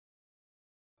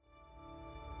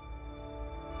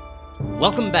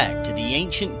Welcome back to The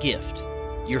Ancient Gift.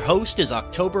 Your host is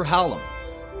October Hallam.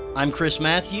 I'm Chris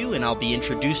Matthew, and I'll be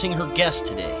introducing her guests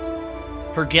today.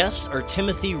 Her guests are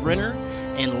Timothy Renner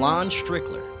and Lon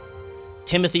Strickler.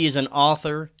 Timothy is an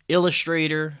author,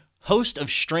 illustrator, host of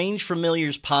Strange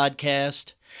Familiars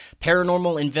podcast,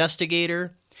 paranormal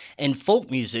investigator, and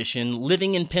folk musician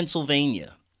living in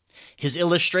Pennsylvania. His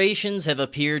illustrations have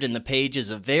appeared in the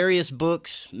pages of various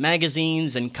books,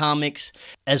 magazines, and comics,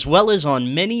 as well as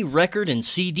on many record and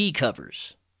CD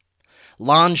covers.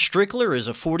 Lon Strickler is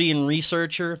a Fortean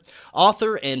researcher,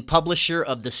 author, and publisher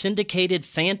of the syndicated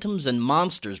Phantoms and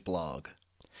Monsters blog.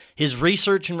 His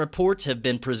research and reports have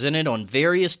been presented on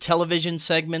various television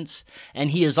segments, and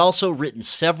he has also written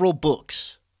several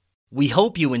books. We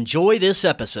hope you enjoy this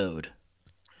episode.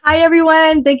 Hi,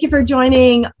 everyone. Thank you for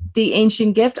joining The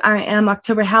Ancient Gift. I am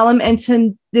October Hallam, and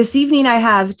this evening I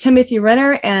have Timothy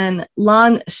Renner and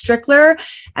Lon Strickler,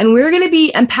 and we're going to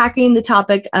be unpacking the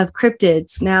topic of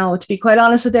cryptids. Now, to be quite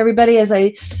honest with everybody, as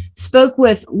I spoke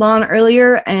with Lon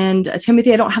earlier and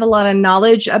Timothy, I don't have a lot of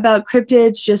knowledge about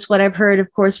cryptids, just what I've heard,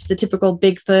 of course, the typical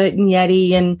Bigfoot and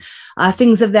Yeti and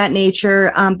things of that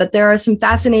nature. But there are some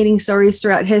fascinating stories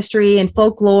throughout history and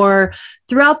folklore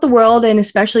throughout the world, and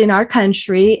especially in our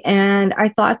country. And I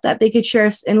thought that they could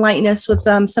enlighten us with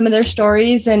some of their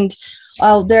stories and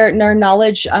their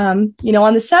knowledge, on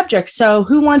the subject. So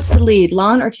who wants to lead,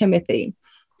 Lon or Timothy?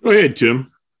 Go ahead, Tim.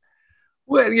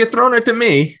 Well, you're throwing it to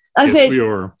me. I say,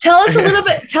 tell us a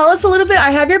little bit.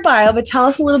 I have your bio, but tell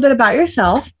us a little bit about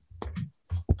yourself.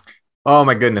 Oh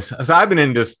my goodness. So I've been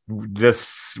into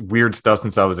this weird stuff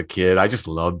since I was a kid. I just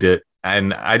loved it.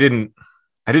 And I didn't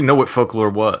know what folklore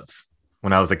was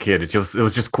when I was a kid. It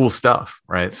was just cool stuff.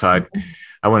 Right. So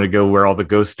I wanted to go where all the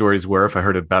ghost stories were. If I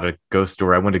heard about a ghost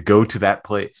story, I wanted to go to that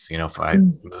place. If I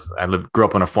grew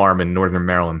up on a farm in Northern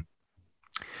Maryland,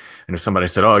 and if somebody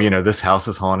said, "Oh, this house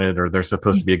is haunted," or "There's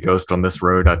supposed to be a ghost on this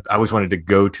road," I always wanted to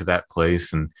go to that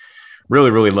place, and really,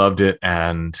 really loved it.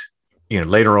 And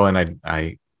later on,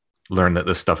 I learned that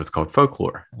this stuff is called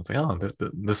folklore. I was like, "Oh,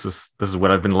 this is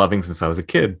what I've been loving since I was a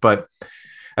kid." But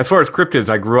as far as cryptids,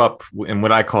 I grew up in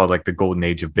what I call like the golden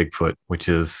age of Bigfoot, which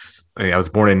is, I was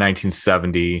born in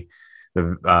 1970.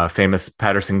 The famous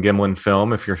Patterson-Gimlin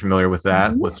film, if you're familiar with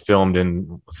that, was filmed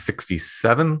in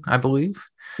 67, I believe.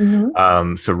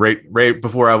 So right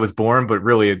before I was born, but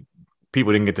really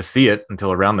people didn't get to see it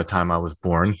until around the time I was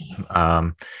born.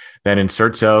 Then In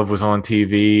Search Of was on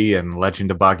TV, and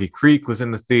Legend of Boggy Creek was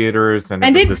in the theaters. And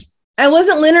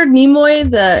wasn't Leonard Nimoy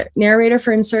the narrator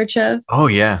for In Search Of? Oh,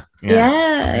 yeah.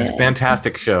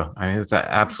 Fantastic show. It's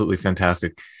absolutely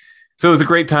fantastic. So it was a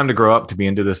great time to grow up, to be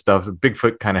into this stuff. So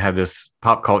Bigfoot kind of had this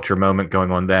pop culture moment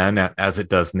going on then, as it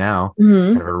does now,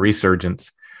 kind of a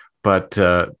resurgence. But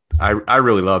I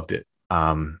really loved it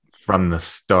from the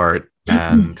start.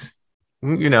 And,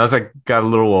 as I got a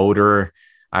little older,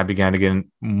 I began to get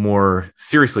more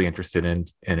seriously interested in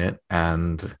it,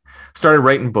 and started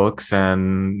writing books.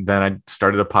 And then I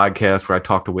started a podcast where I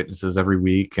talked to witnesses every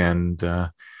week. And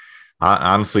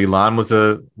honestly, Lon was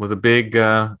a big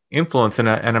influence and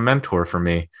a mentor for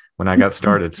me when I got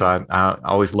started. So I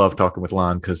always love talking with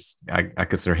Lon, because I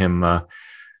consider him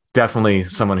definitely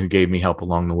someone who gave me help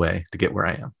along the way to get where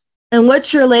I am. And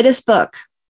what's your latest book?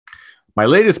 My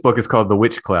latest book is called The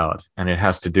Witch Cloud, and it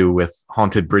has to do with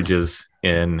haunted bridges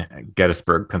in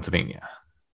Gettysburg, Pennsylvania.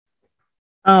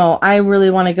 Oh, I really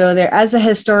want to go there. As a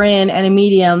historian and a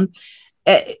medium,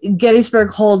 Gettysburg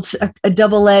holds a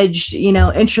double-edged,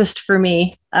 interest for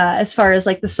me, as far as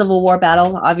like the Civil War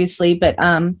battle, obviously, but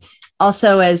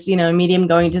also as, a medium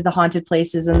going to the haunted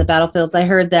places and the battlefields. I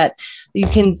heard that you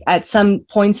can, at some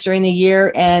points during the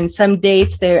year and some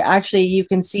dates, you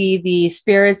can see the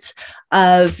spirits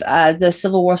of the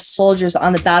Civil War soldiers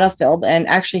on the battlefield, and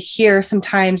actually hear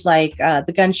sometimes like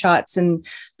the gunshots, and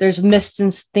there's mists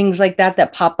and things like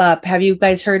that pop up. Have you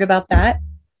guys heard about that?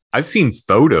 I've seen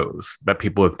photos that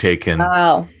people have taken.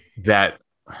 Wow. That,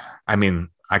 I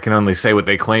can only say what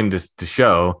they claimed to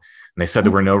show. And they said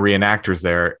there were no reenactors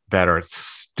there. That are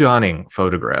stunning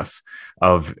photographs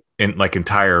of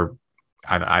entire.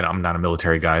 I'm not a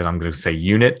military guy. I'm going to say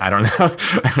unit. I don't know.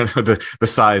 I don't know the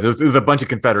size. There's a bunch of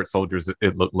Confederate soldiers.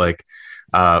 It looked like.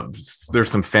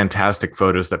 There's some fantastic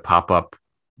photos that pop up.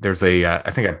 There's I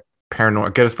think a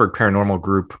Gettysburg paranormal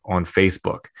group on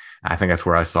Facebook. I think that's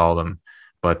where I saw them.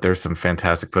 But there's some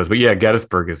fantastic photos. But yeah,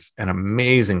 Gettysburg is an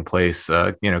amazing place.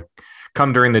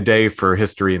 Come during the day for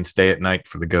history and stay at night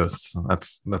for the ghosts. So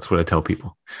that's what I tell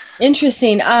people.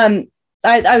 Interesting.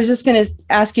 I was just going to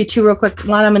ask you two real quick.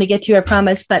 One, I'm going to get to, I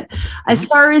promise. But as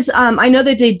far as I know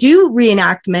that they do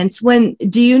reenactments.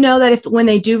 Do you know that when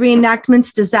they do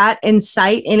reenactments, does that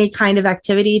incite any kind of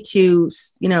activity to,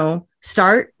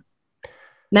 start,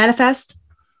 manifest?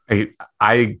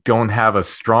 I don't have a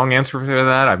strong answer for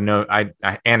that.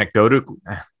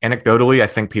 Anecdotally, I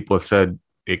think people have said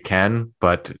it can,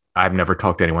 but I've never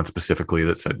talked to anyone specifically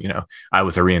that said, I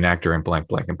was a reenactor and blank,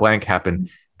 blank, and blank happened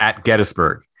at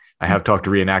Gettysburg. I have talked to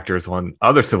reenactors on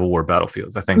other Civil War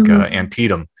battlefields. I think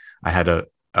Antietam, I had a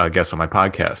guest on my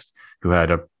podcast who had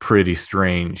a pretty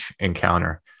strange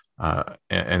encounter in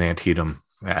Antietam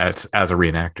as a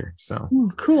reenactor. So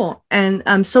cool.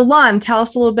 And so Lon, tell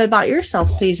us a little bit about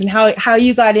yourself, please, and how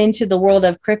you got into the world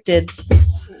of cryptids.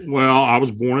 Well, I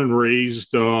was born and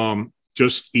raised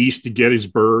just east of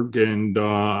Gettysburg, and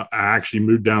I actually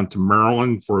moved down to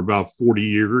Maryland for about 40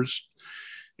 years.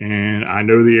 And I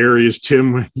know the areas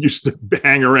Tim used to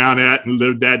hang around at and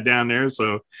lived at down there.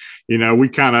 So, we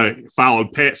kind of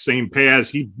followed same paths.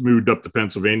 He moved up to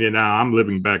Pennsylvania. Now I'm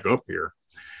living back up here.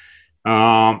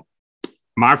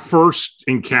 My first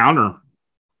encounter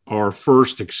or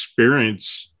first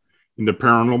experience in the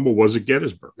paranormal was at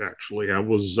Gettysburg, actually. I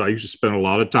used to spend a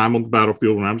lot of time on the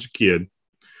battlefield when I was a kid.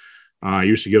 I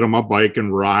used to get on my bike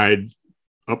and ride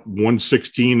up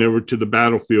 116 over to the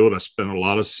battlefield. I spent a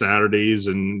lot of Saturdays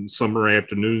and summer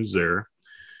afternoons there.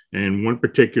 And one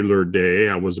particular day,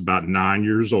 I was about 9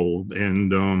 years old,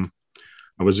 and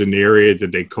I was in the area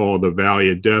that they call the Valley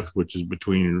of Death, which is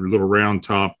between Little Round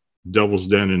Top, Devil's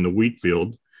Den, and the wheat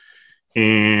field.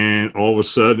 And all of a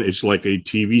sudden, it's like a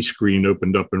TV screen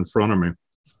opened up in front of me.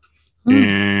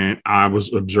 And I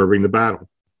was observing the battle.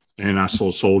 And I saw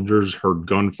soldiers, heard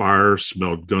gunfire,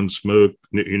 smelled gun smoke,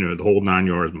 the whole 9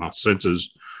 yards. My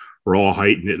senses were all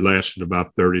heightened. It lasted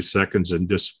about 30 seconds and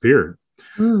disappeared.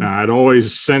 Now, I'd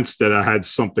always sensed that I had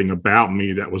something about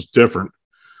me that was different.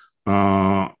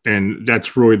 And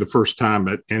that's really the first time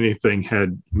that anything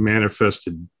had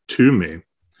manifested to me.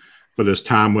 But as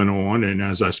time went on, and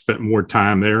as I spent more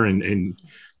time there and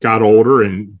got older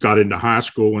and got into high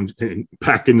school and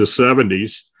back in the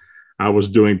 70s, I was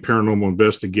doing paranormal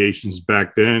investigations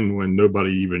back then when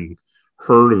nobody even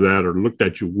heard of that or looked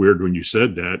at you weird when you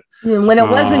said that. When it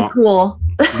wasn't cool.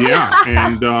 Yeah.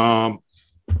 And,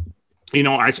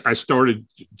 I started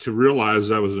to realize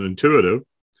I was an intuitive.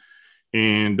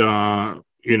 And,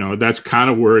 that's kind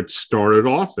of where it started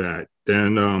off at.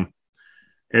 Then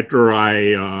after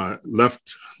I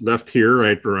left here,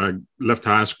 after I left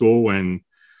high school and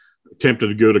attempted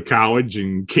to go to college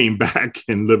and came back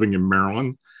and living in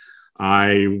Maryland,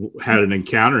 I had an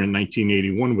encounter in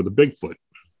 1981 with a Bigfoot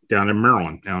down in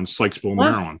Maryland, down in Sykesville,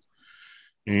 Maryland.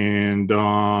 And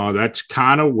that's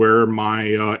kind of where my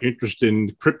interest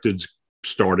in cryptids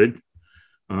started.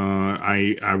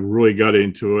 I really got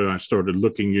into it. I started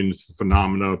looking into the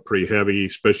phenomena pretty heavy,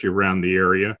 especially around the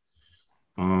area.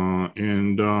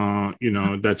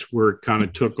 That's where it kind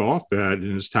of took off at.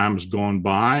 And as time has gone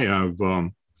by,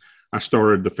 I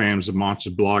started the Phantoms of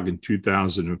Monsters blog in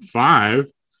 2005.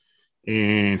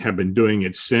 And have been doing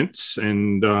it since.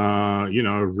 And,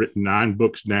 I've written 9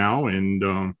 books now.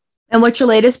 And what's your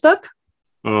latest book?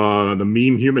 The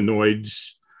Meme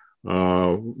Humanoids,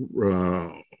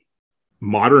 Modern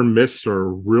Myths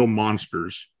or Real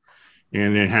Monsters.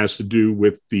 And it has to do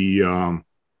with the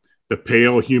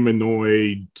pale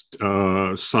humanoid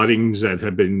sightings that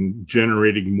have been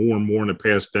generating more and more in the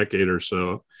past decade or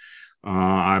so.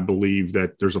 I believe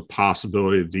that there's a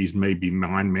possibility that these may be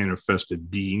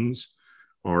mind-manifested beings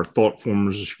or thought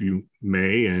formers, if you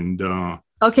may. And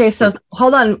okay, so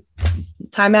hold on,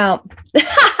 time out.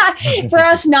 For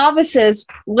us novices,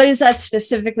 what does that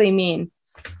specifically mean?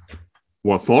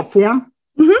 Well, thought form?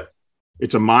 Mm-hmm.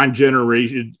 It's a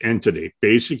mind-generated entity.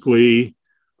 Basically,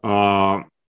 just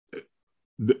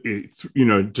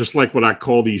like what I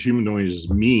call these humanoids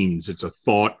memes. It's a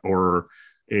thought or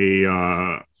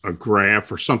a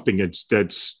graph or something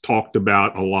that's talked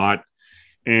about a lot,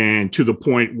 and to the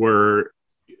point where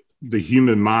the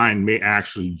human mind may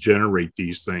actually generate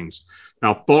these things.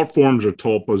 Now, thought forms or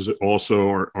tulpas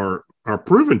also are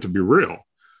proven to be real.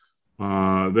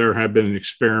 There have been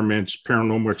experiments,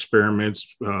 paranormal experiments,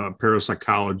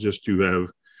 parapsychologists who have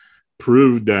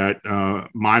proved that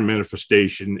mind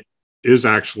manifestation does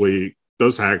actually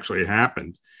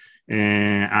happen.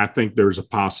 And I think there's a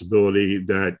possibility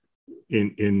that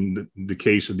in the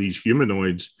case of these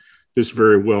humanoids, this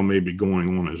very well may be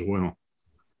going on as well.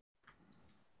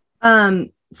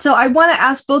 So I want to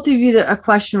ask both of you a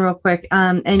question real quick.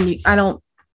 And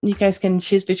you guys can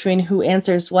choose between who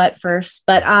answers what first,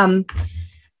 but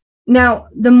Now,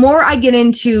 the more I get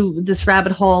into this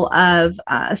rabbit hole of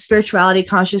spirituality,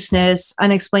 consciousness,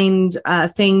 unexplained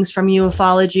things from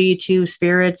ufology to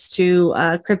spirits to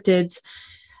cryptids,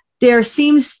 there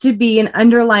seems to be an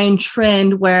underlying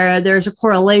trend where there's a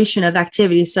correlation of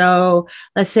activity. So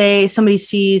let's say somebody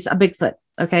sees a Bigfoot,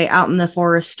 okay, out in the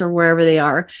forest or wherever they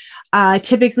are.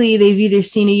 Typically, they've either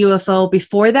seen a UFO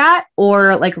before that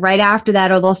or like right after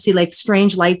that, or they'll see like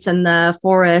strange lights in the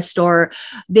forest, or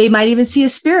they might even see a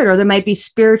spirit, or there might be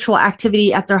spiritual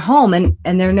activity at their home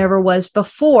and there never was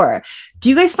before. Do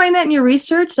you guys find that in your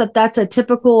research that that's a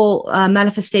typical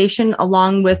manifestation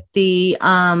along with the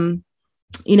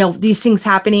these things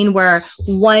happening where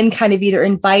one kind of either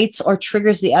invites or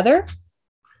triggers the other?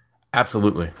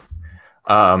 Absolutely.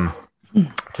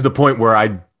 To the point where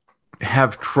I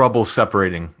have trouble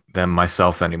separating them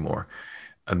myself anymore.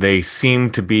 They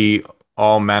seem to be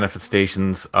all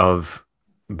manifestations of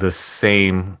the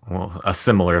same, well, a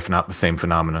similar, if not the same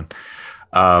phenomenon.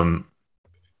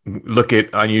 Look at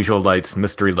unusual lights,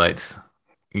 mystery lights.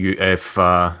 If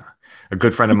a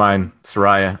good friend of mine,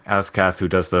 Soraya Askath, who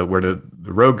does the Where Did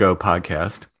the Road Go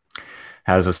podcast,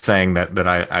 has a saying that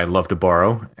I love to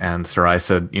borrow. And Soraya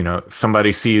said, if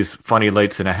somebody sees funny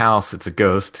lights in a house, it's a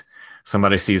ghost.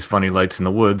 Somebody sees funny lights in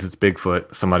the woods, it's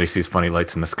Bigfoot. Somebody sees funny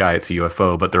lights in the sky, it's a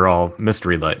UFO, but they're all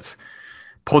mystery lights.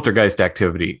 Poltergeist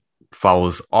activity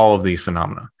follows all of these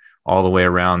phenomena all the way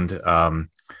around.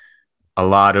 A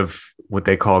lot of what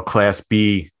they call Class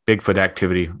B Bigfoot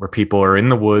activity, where people are in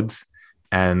the woods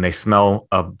and they smell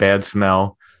a bad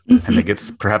smell,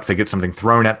 and perhaps they get something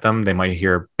thrown at them. They might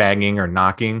hear banging or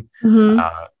knocking,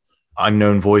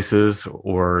 unknown voices,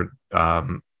 or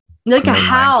like a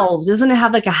howl. Language. Doesn't it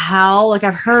have like a howl? Like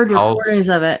I've heard recordings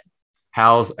of it.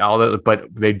 Howls, all that,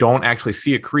 but they don't actually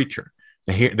see a creature.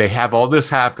 They have all this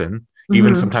happen.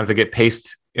 Even sometimes they get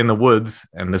paced in the woods,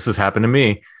 and this has happened to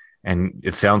me. And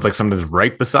it sounds like something's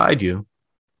right beside you,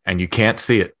 and you can't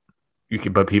see it.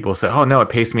 But people say, "Oh no, it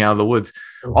paced me out of the woods."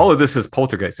 All of this is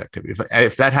poltergeist activity.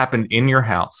 If that happened in your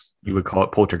house, you would call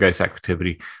it poltergeist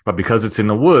activity. But because it's in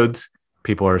the woods,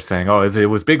 people are saying, "Oh, it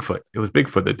was Bigfoot. It was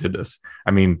Bigfoot that did this."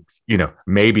 I mean,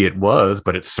 maybe it was,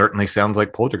 but it certainly sounds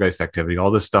like poltergeist activity. All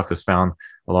this stuff is found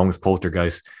along with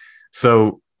poltergeist.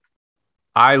 So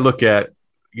I look at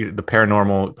the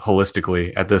paranormal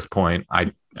holistically at this point.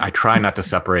 I try not to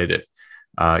separate it.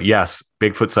 Yes,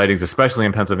 Bigfoot sightings, especially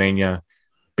in Pennsylvania,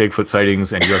 Bigfoot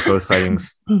sightings and UFO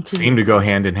sightings seem to go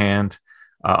hand in hand.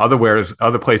 Other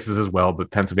places as well, but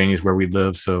Pennsylvania is where we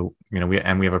live. So, we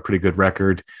have a pretty good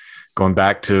record going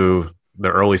back to the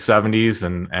early 70s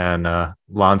and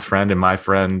Lon's friend and my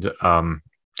friend, why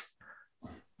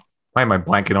am I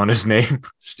blanking on his name?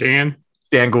 Stan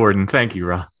Gordon. Thank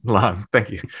you, Lon. Thank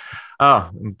you. Oh,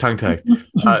 tongue tied.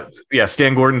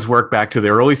 Stan Gordon's work back to the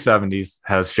early 70s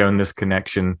has shown this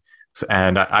connection.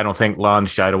 And I don't think Lon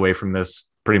shied away from this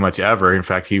pretty much ever. In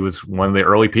fact, he was one of the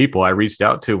early people I reached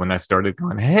out to when I started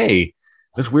going, "Hey,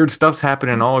 this weird stuff's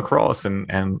happening all across."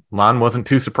 And Lon wasn't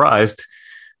too surprised.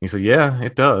 He said, "Yeah,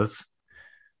 it does."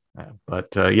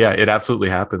 But it absolutely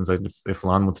happens. If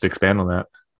Lon wants to expand on that.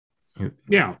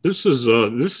 Yeah, this is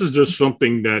just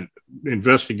something that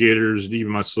investigators,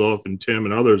 even myself and Tim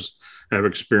and others, have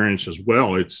experienced as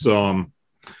well. It's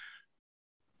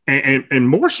and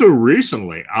more so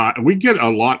recently, we get a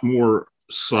lot more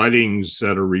sightings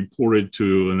that are reported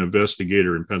to an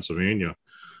investigator in Pennsylvania,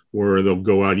 where they'll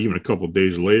go out even a couple of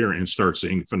days later and start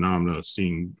seeing phenomena,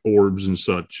 seeing orbs and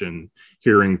such, and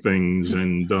hearing things.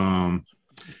 And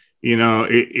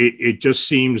it just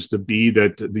seems to be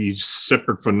that these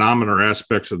separate phenomena or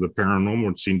aspects of the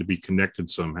paranormal seem to be connected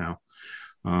somehow.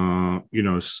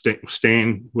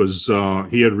 Stan was,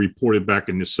 he had reported back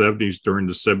in the 70s during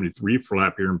the 73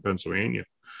 flap here in Pennsylvania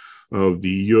of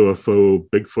the UFO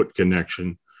Bigfoot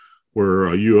connection, where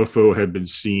a UFO had been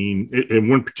seen in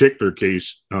one particular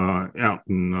case out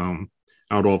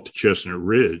off the Chestnut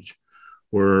Ridge,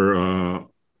 where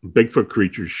Bigfoot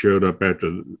creatures showed up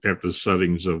after the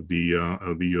sightings of the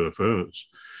UFOs.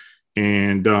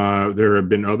 And there have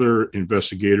been other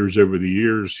investigators over the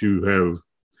years who have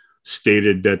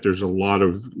stated that there's a lot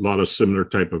of similar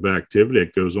type of activity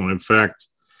that goes on. In fact,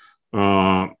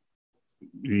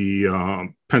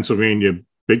 the Pennsylvania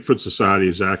Bigfoot Society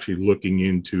is actually looking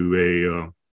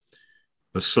into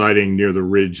a sighting near the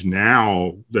ridge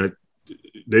now that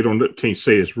they can't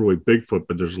say it's really Bigfoot,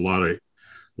 but there's a lot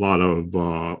of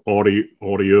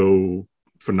audio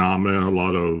phenomena, a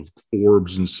lot of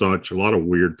orbs and such, a lot of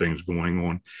weird things going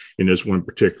on in this one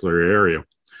particular area.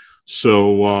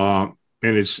 So,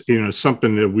 and it's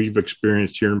something that we've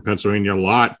experienced here in Pennsylvania a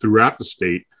lot throughout the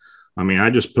state. I mean, I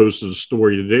just posted a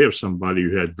story today of somebody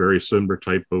who had very similar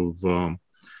type of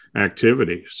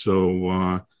activity.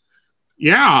 So,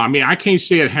 yeah, I mean, I can't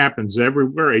say it happens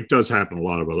everywhere. It does happen a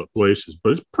lot of other places,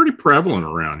 but it's pretty prevalent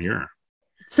around here.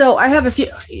 So I have a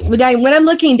few. When I'm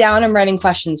looking down, I'm writing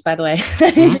questions. By the way,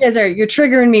 mm-hmm. You're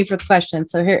triggering me for the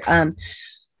questions. So here,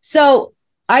 so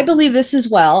I believe this as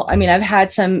well. I mean, I've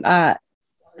had some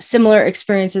similar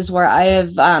experiences where I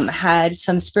have had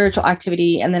some spiritual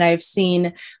activity, and then I've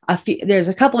seen a few. There's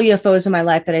a couple UFOs in my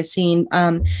life that I've seen,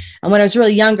 and when I was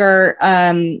really younger.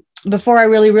 Before I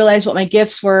really realized what my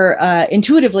gifts were,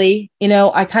 intuitively,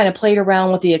 I kind of played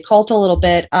around with the occult a little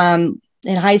bit in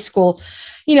high school,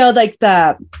 like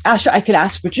the astral, I could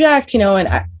astral project,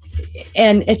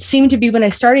 and it seemed to be when I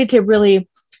started to really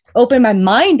open my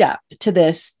mind up to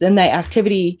this, then that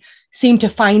activity seemed to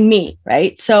find me,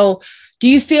 right? So do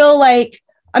you feel like,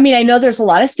 I mean, I know there's a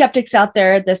lot of skeptics out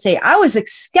there that say, I was a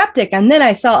skeptic and then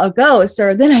I saw a ghost,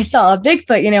 or then I saw a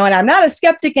Bigfoot, and I'm not a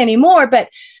skeptic anymore, but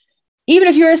even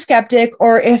if you're a skeptic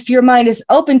or if your mind is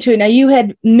open to it. Now, you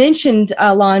had mentioned,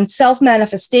 Lon,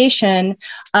 self-manifestation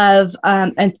of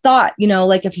and thought,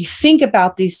 like if you think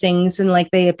about these things and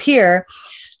like they appear,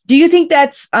 do you think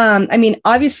that's, I mean,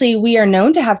 obviously we are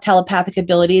known to have telepathic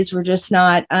abilities. We're just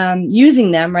not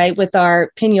using them, right, with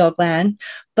our pineal gland.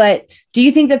 But do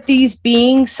you think that these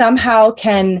beings somehow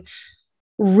can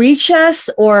reach us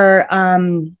or,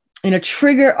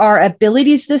 trigger our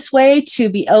abilities this way to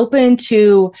be open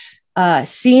to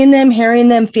seeing them, hearing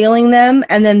them, feeling them,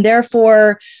 and then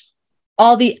therefore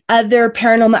all the other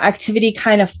paranormal activity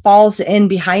kind of falls in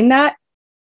behind that?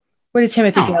 Where did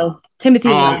Timothy go? Timothy.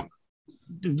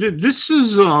 This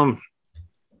is,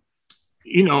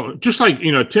 just like,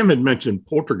 Tim had mentioned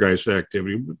poltergeist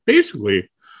activity. Basically,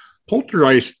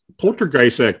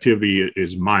 poltergeist activity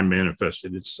is mind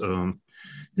manifested. It's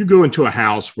you go into a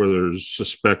house where there's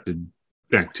suspected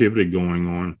activity going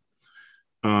on.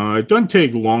 It doesn't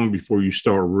take long before you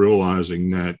start realizing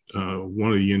that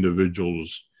one of the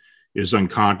individuals is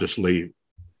unconsciously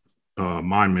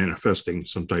mind manifesting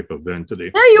some type of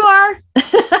entity. There you are.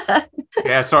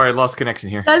 Yeah, sorry, I lost connection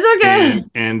here. That's okay.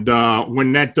 And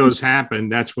when that does happen,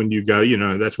 that's when you got,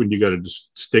 to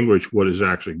distinguish what is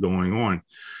actually going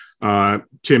on.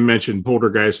 Tim mentioned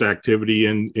poltergeist activity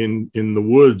in the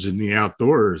woods, in the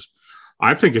outdoors.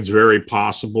 I think it's very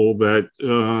possible that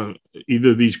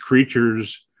either these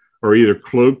creatures are either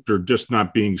cloaked or just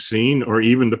not being seen, or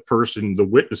even the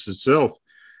witness itself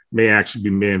may actually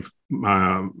be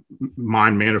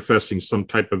mind manifesting some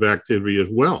type of activity as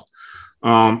well.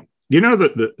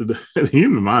 The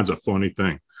human mind's a funny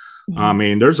thing. Mm-hmm. I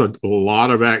mean, there's a lot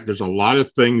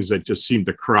of things that just seem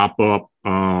to crop up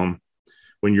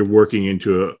when you're working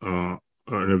into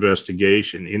an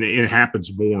investigation, and it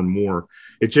happens more and more.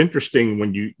 It's interesting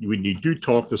when you do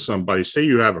talk to somebody, say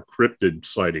you have a cryptid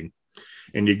sighting,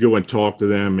 and you go and talk to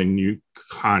them and you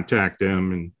contact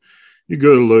them and you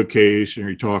go to the location,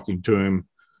 you're talking to him.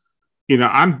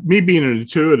 Me being an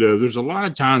intuitive, there's a lot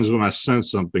of times when I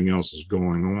sense something else is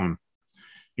going on,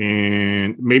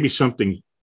 and maybe something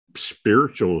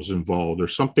spiritual is involved or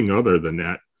something other than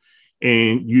that.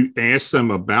 And you ask them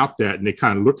about that, and they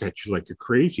kind of look at you like you're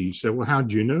crazy. You say, well,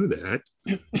 how'd you know that?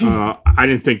 I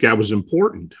didn't think that was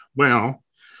important. Well,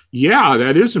 yeah,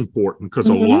 that is important, because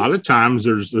a lot of times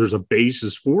there's a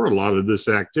basis for a lot of this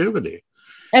activity.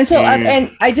 And so,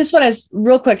 and I just want to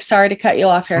real quick, sorry to cut you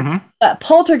off here, but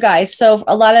poltergeist. So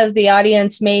a lot of the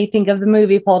audience may think of the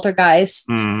movie Poltergeist,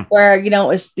 where, it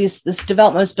was this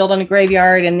development was built on a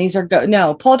graveyard, and these are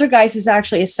no, poltergeist is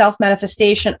actually a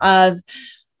self-manifestation of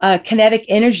kinetic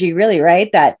energy, really, right?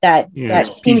 That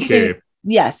seems PK.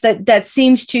 That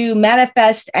seems to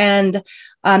manifest and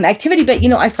activity. But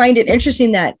I find it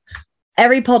interesting that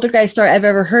every poltergeist story I've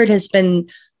ever heard has been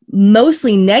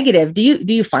mostly negative. Do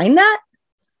you find that?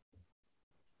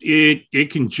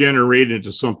 It can generate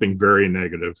into something very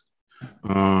negative.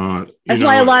 That's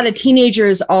why a lot of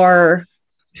teenagers are.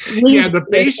 Yeah,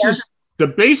 the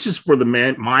basis for the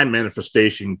mind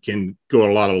manifestation can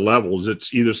go a lot of levels.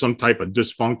 It's either some type of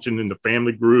dysfunction in the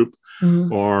family group,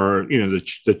 or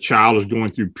the child is going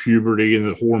through puberty and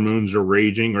the hormones are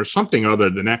raging, or something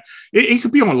other than that. It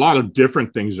could be on a lot of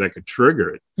different things that could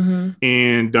trigger it.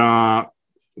 And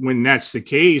when that's the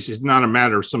case, it's not a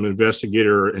matter of some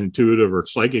investigator, or intuitive, or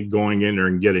psychic going in there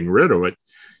and getting rid of it.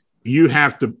 You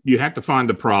have to find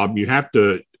the problem. You have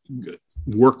to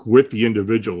work with the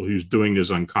individual who's doing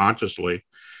this unconsciously,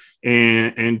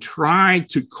 and try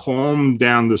to calm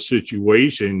down the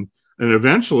situation, and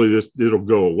eventually it'll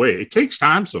go away. It takes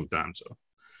time sometimes, though.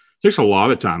 It takes a lot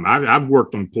of time. I've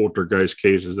worked on poltergeist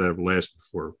cases that have lasted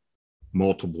for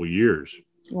multiple years.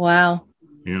 Wow.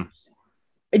 Yeah.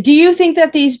 do you think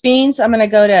that these beings, I'm going to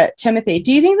go to Timothy.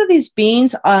 Do you think that these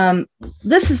beings,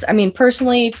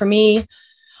 personally for me,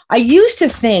 I used to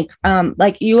think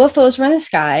like UFOs were in the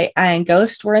sky and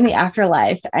ghosts were in the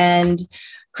afterlife and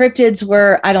cryptids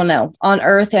were, I don't know, on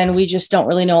Earth, and we just don't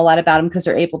really know a lot about them because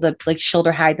they're able to like shield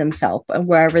or hide themselves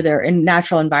wherever their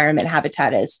natural environment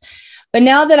habitat is. But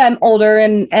now that I'm older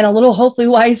and a little hopefully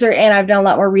wiser, and I've done a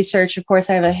lot more research, of course,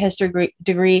 I have a history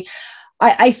degree.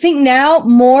 I think now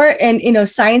more, and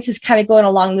science is kind of going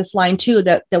along this line too,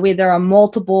 that way there are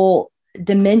multiple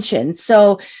dimensions.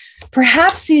 So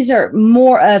perhaps these are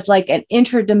more of like an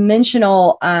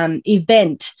interdimensional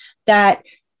event that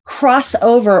cross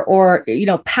over or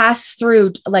pass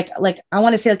through like I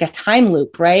want to say like a time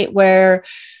loop, right? Where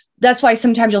that's why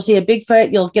sometimes you'll see a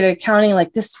Bigfoot, you'll get an accounting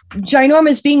like this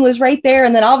ginormous being was right there,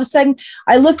 and then all of a sudden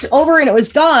I looked over and it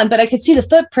was gone, but I could see the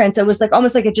footprints. It was like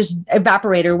almost like it just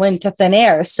evaporated or went to thin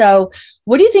air. So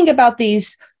what do you think about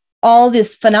all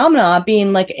this phenomena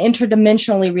being like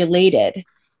interdimensionally related?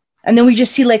 And then we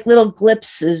just see like little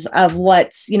glimpses of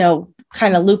what's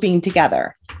kind of looping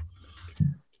together.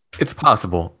 It's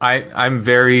possible. I'm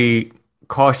very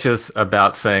cautious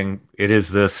about saying it is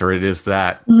this or it is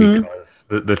that, because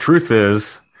the truth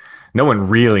is no one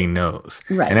really knows.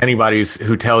 Right. And anybody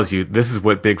who tells you this is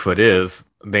what Bigfoot is,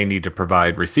 they need to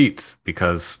provide receipts,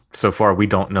 because so far we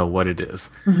don't know what it is.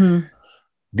 Mm-hmm.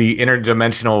 The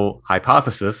interdimensional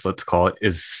hypothesis, let's call it,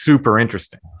 is super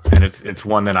interesting. And it's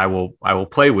one that I will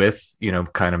play with,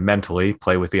 kind of mentally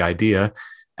play with the idea,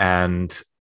 and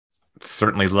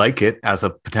certainly like it as a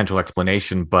potential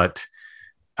explanation. But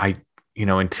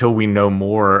until we know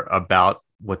more about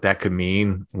what that could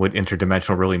mean, what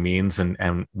interdimensional really means,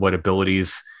 and what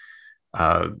abilities,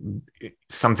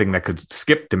 something that could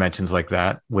skip dimensions like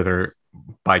that, whether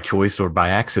by choice or by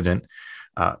accident,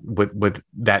 what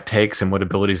that takes and what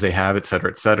abilities they have, et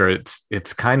cetera, et cetera.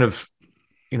 It's kind of,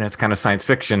 it's kind of science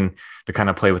fiction to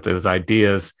kind of play with those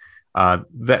ideas.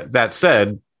 That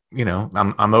said,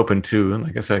 I'm open to,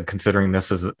 like I said, considering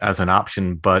this as an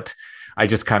option, but I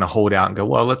just kind of hold out and go,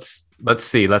 well, let's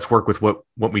see, let's work with what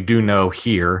we do know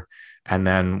here, and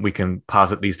then we can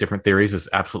posit these different theories. Is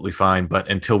absolutely fine. But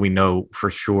until we know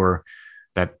for sure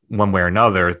that one way or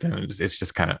another, then it's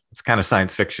just kind of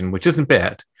science fiction, which isn't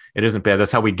bad. It isn't bad.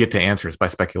 That's how we get to answers, by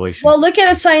speculation. Well, look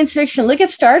at science fiction. Look at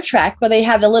Star Trek, where they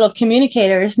have the little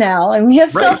communicators now, and we have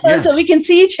cell phones so we can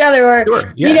see each other, or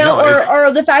sure.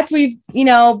 or the fact we've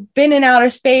been in outer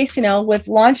space, with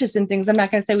launches and things. I'm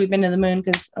not going to say we've been to the moon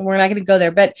because we're not going to go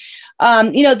there, but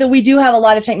that we do have a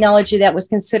lot of technology that was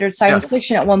considered science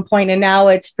fiction at one point, and now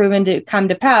it's proven to come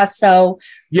to pass. So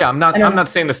yeah, I'm not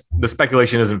saying the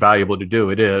speculation isn't valuable to do.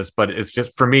 It is, but it's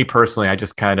just, for me personally, I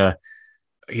just kind of,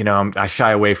 I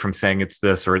shy away from saying it's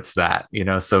this or it's that,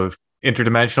 so if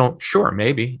interdimensional, sure,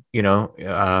 maybe,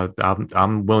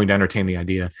 I'm willing to entertain the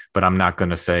idea, but I'm not going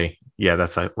to say, yeah,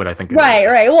 that's what I think.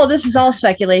 Right. Well, this is all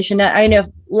speculation. I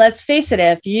know, let's face it,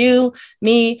 if you,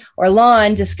 me, or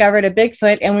Lon discovered a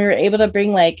Bigfoot and we were able to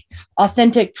bring like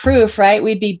authentic proof, right,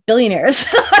 we'd be billionaires.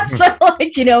 So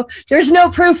there's no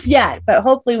proof yet, but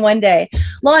hopefully one day.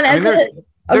 Lon,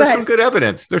 there's some good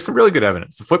evidence. There's some really good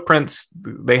evidence. The footprints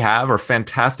they have are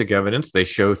fantastic evidence. They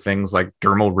show things like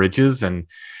dermal ridges and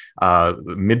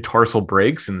mid-tarsal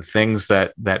breaks, and things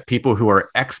that people who are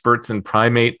experts in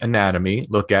primate anatomy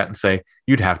look at and say,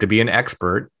 you'd have to be an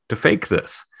expert to fake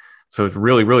this. So it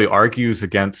really, really argues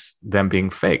against them being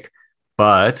fake.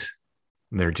 But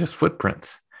they're just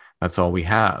footprints. That's all we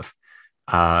have.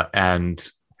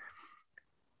 And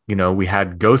we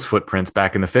had ghost footprints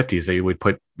back in the 50s. They would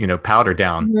put, powder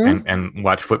down and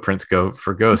watch footprints go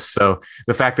for ghosts. So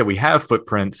the fact that we have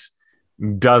footprints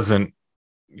doesn't,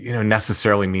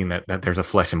 necessarily mean that there's a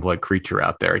flesh and blood creature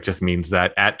out there. It just means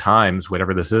that at times,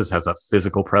 whatever this is, has a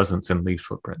physical presence and leaves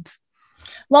footprints.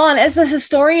 Lon, as a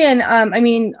historian,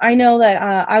 I know that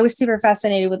I was super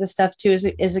fascinated with this stuff too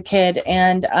as a kid.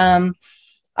 And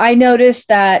I noticed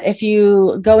that if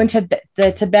you go into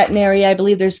the Tibetan area, I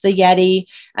believe there's the Yeti,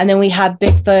 and then we have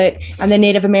Bigfoot and the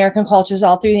Native American cultures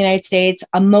all through the United States.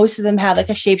 Most of them have like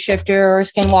a shapeshifter or a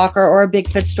skinwalker or a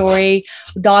Bigfoot story,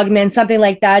 dogman, something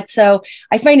like that. So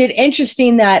I find it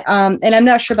interesting that, and I'm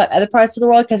not sure about other parts of the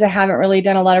world because I haven't really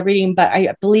done a lot of reading, but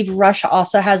I believe Russia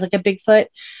also has like a Bigfoot.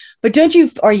 But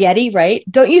or Yeti, right?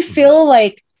 Don't you feel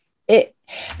like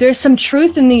there's some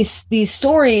truth in these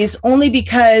stories only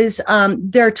because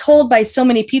they're told by so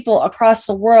many people across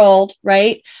the world,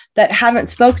 right, that haven't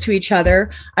spoke to each other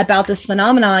about this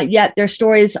phenomena, yet their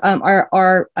stories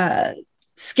are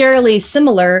scarily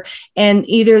similar in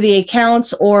either the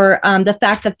accounts or the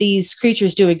fact that these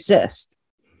creatures do exist.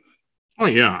 Oh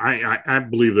yeah, I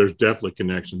believe there's definitely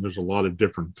connection. There's a lot of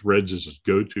different threads this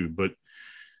go to, but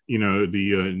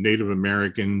the Native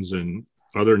Americans and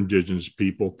other indigenous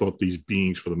people thought these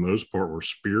beings, for the most part, were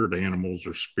spirit animals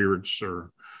or spirits,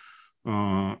 or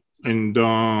and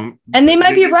they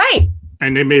might be right,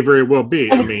 and they may very well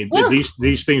be. I mean, yeah.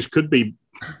 these things could be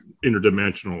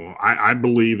interdimensional. I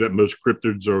believe that most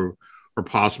cryptids are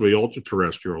possibly ultra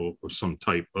terrestrial of some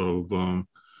type of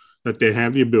that they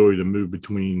have the ability to move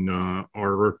between our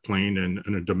Earth plane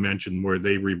and a dimension where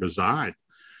they reside.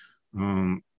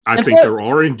 I think there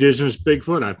are indigenous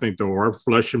Bigfoot. I think there are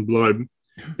flesh and blood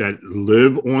that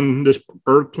live on this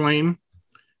Earth plane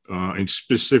in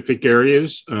specific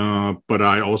areas. But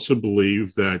I also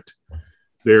believe that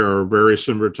there are very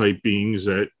similar type beings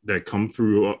that come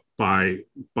through by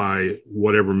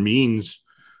whatever means,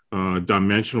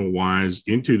 dimensional wise,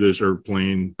 into this Earth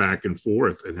plane back and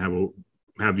forth, and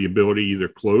have the ability to either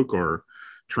cloak or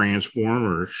transform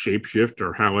or shapeshift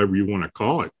or however you want to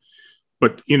call it.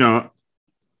 But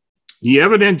the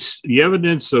evidence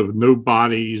of no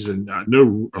bodies and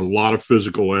a lot of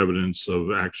physical evidence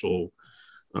of actual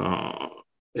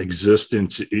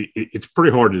existence, it's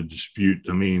pretty hard to dispute.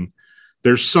 I mean,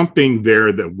 there's something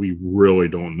there that we really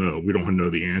don't know. We don't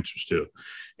know the answers to.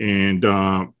 And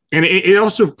it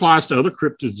also applies to other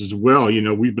cryptids as well.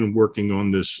 We've been working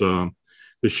on this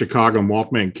the Chicago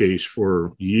Mothman case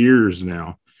for years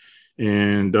now.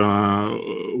 And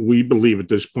we believe at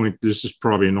this point, this is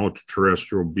probably an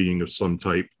ultra-terrestrial being of some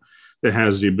type that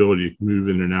has the ability to move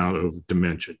in and out of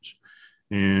dimensions.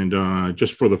 And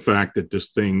just for the fact that this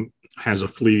thing has a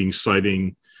fleeting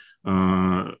sighting,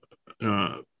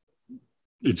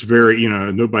 it's very,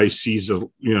 nobody sees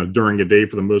during a day.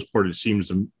 For the most part, it seems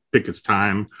to pick its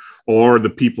time or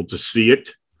the people to see it.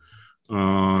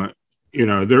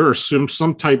 There are some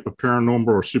type of paranormal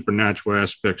or supernatural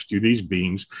aspects to these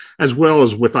beings, as well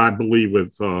as I believe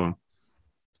with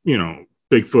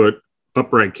Bigfoot,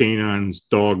 upright canines,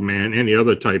 dogman, any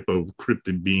other type of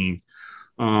cryptid being.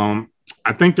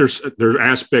 I think there's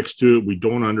aspects to it we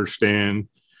don't understand.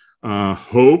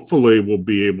 Hopefully we'll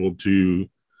be able to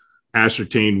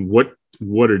ascertain what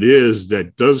it is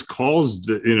that does cause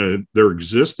their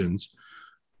existence.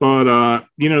 But,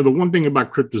 the one thing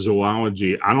about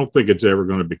cryptozoology, I don't think it's ever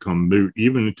going to become moot,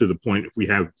 even to the point if we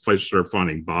start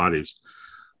finding bodies,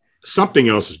 something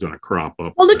else is going to crop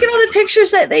up. Well, look at all the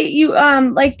pictures that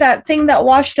like that thing that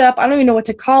washed up. I don't even know what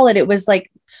to call it. It was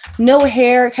like no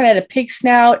hair, kind of had a pig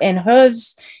snout and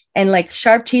hooves and like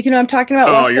sharp teeth. You know what I'm talking about?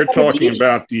 Oh, you're talking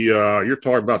about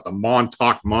the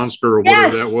Montauk monster or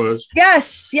whatever that was.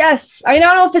 Yes. I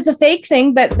don't know if it's a fake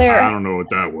thing, but I don't know what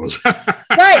that was.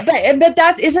 Right,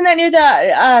 but isn't that near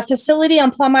the facility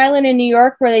on Plum Island in New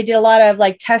York where they did a lot of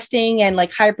like testing and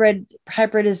like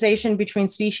hybridization between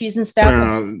species and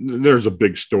stuff? There's a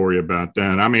big story about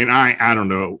that. I mean, I don't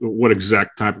know what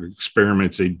exact type of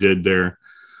experiments they did there.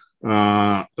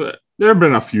 There have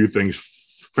been a few things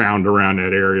found around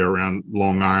that area, around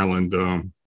Long Island,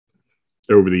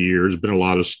 over the years. Been a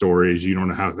lot of stories. You don't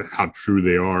know how true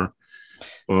they are.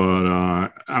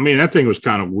 But I mean, that thing was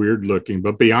kind of weird looking.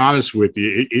 But be honest with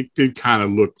you, it did kind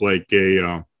of look like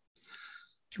a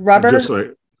rubber, just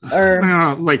like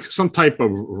some type of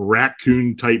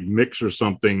raccoon type mix or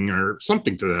something to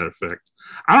that effect.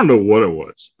 I don't know what it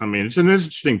was. I mean, it's an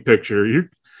interesting picture. You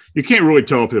can't really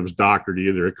tell if it was doctored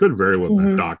either. It could very well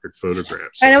be doctored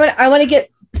photographs. And I want to get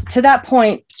to that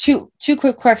point. Two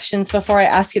quick questions before I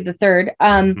ask you the third.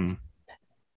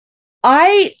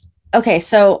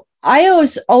 So I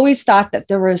always thought that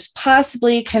there was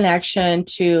possibly a connection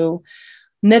to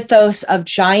mythos of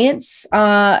giants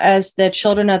as the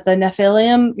children of the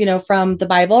Nephilim, from the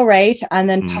Bible, right? And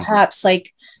then perhaps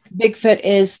like Bigfoot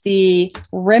is the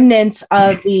remnants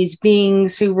of these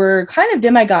beings who were kind of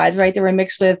demigods, right? They were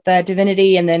mixed with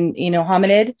divinity and then,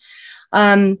 hominid.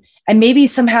 And maybe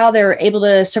somehow they're able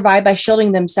to survive by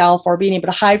shielding themselves or being able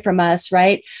to hide from us,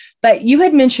 right? But you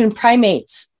had mentioned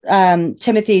primates,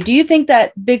 Timothy. Do you think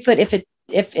that Bigfoot, if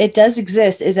it does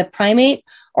exist, is a primate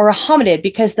or a hominid?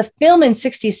 Because the film in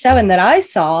 '67 that I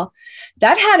saw,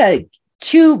 that had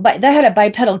a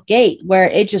bipedal gait where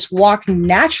it just walked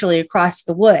naturally across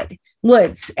the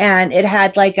woods, and it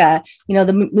had like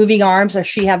the moving arms, or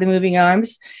she had the moving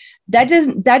arms. That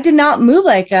did not move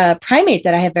like a primate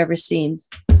that I have ever seen.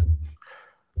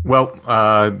 Well,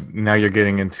 now you're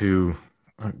getting into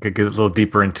get a little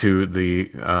deeper into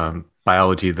the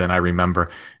biology than I remember.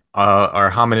 Are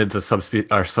hominids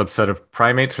are subset of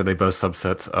primates? Or are they both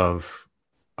subsets of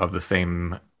the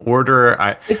same order?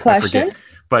 Good question. I forget.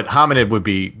 But hominid would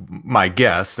be my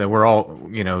guess. That we're all,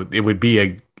 it would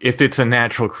be if it's a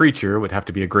natural creature, it would have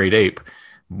to be a great ape.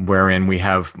 wherein we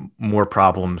have more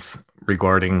problems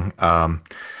regarding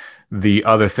the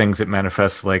other things that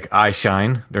manifest like eye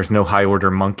shine. There's no high order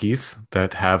monkeys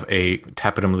that have a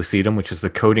tapetum lucidum, which is the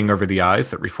coating over the eyes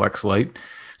that reflects light.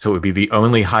 So it would be the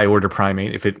only high order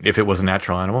primate, if it was a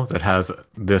natural animal, that has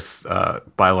this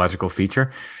biological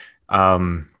feature.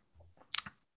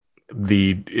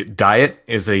 The diet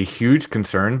is a huge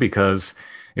concern, because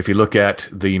if you look at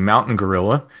the mountain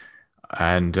gorilla,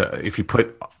 and if you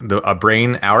put a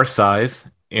brain our size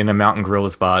in a mountain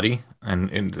gorilla's body,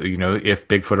 and you know, if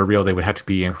Bigfoot are real, they would have to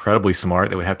be incredibly smart.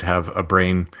 They would have to have a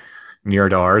brain near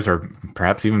to ours, or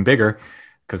perhaps even bigger,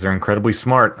 because they're incredibly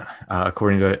smart,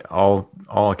 according to all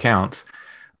accounts.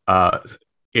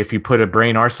 If you put a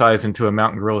brain our size into a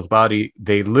mountain gorilla's body,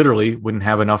 they literally wouldn't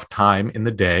have enough time in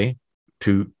the day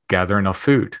to gather enough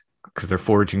food, because they're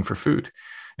foraging for food.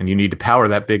 And you need to power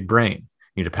that big brain.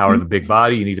 You need to power the big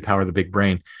body. You need to power the big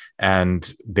brain.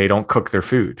 And they don't cook their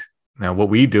food. Now, what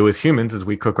we do as humans is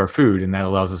we cook our food, and that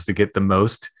allows us to get the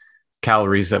most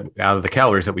calories out of the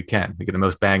calories that we can. We get the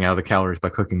most bang out of the calories by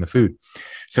cooking the food.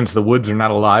 Since the woods are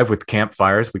not alive with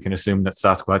campfires, we can assume that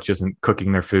Sasquatch isn't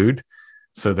cooking their food.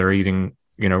 So they're eating,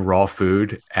 you know, raw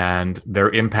food, and their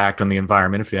impact on the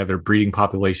environment, if they have their breeding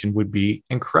population, would be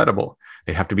incredible.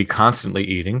 They'd have to be constantly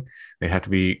eating. They'd have to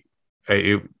be,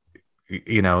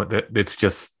 you know,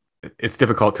 it's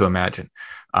difficult to imagine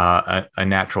a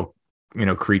natural, you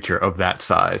know, creature of that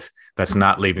size that's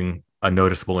not leaving a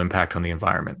noticeable impact on the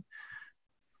environment,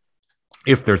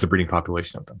 if there's a breeding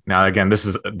population of them. Now, again, this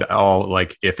is all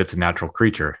like if it's a natural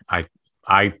creature.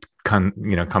 I come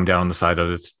down on the side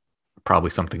of it's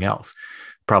probably something else,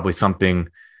 probably something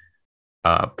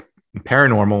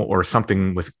paranormal, or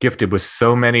something with gifted with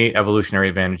so many evolutionary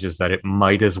advantages that it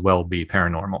might as well be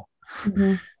paranormal.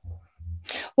 Mm-hmm.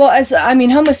 Well,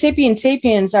 Homo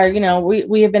sapiens are, you know,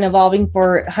 we have been evolving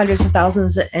for hundreds of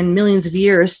thousands and millions of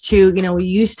years to, you know, we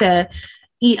used to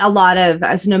eat a lot of,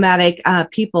 as nomadic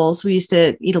peoples, we used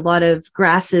to eat a lot of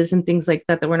grasses and things like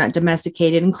that were not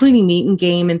domesticated, including meat and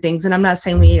game and things. And I'm not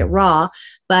saying we eat it raw,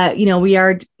 but, you know, we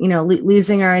are, you know,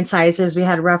 losing our incisors. We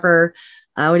had rougher,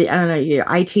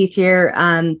 eye teeth here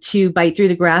to bite through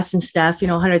the grass and stuff, you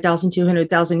know, 100,000,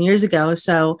 200,000 years ago.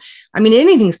 So, I mean,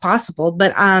 anything's possible,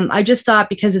 but I just thought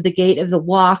because of the gait of the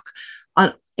walk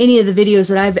on any of the videos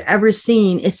that I've ever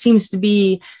seen, seems to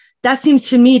me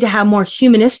to have more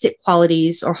humanistic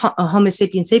qualities, or Homo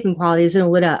sapien qualities, than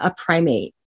would a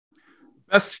primate.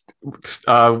 Best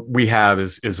we have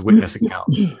is witness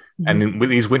accounts. And with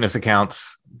these witness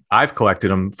accounts, I've collected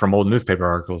them from old newspaper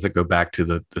articles that go back to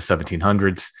the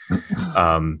 1700s.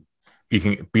 You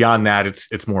can, beyond that,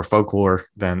 it's more folklore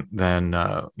than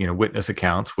you know, witness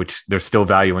accounts, which there's still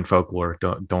value in folklore.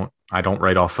 I don't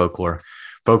write off folklore.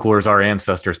 Folklore is our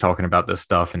ancestors talking about this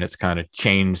stuff, and it's kind of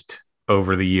changed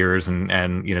over the years, and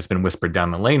you know, it's been whispered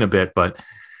down the lane a bit, but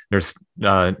there's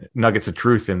nuggets of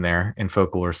truth in there in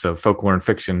folklore. So folklore and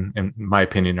fiction, in my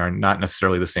opinion, are not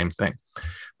necessarily the same thing.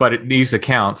 But these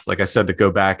accounts, like I said, that go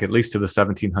back at least to the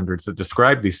 1700s, that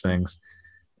describe these things,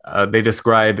 they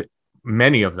describe,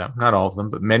 many of them, not all of them,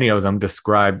 but many of them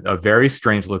describe a very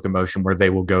strange locomotion where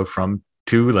they will go from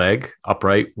 2-leg,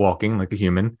 upright, walking like a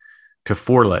human, to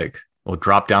 4-leg, will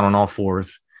drop down on all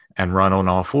fours and run on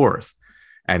all fours.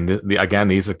 And again,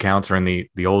 these accounts are in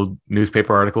the old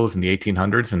newspaper articles in the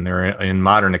 1800s, and they're in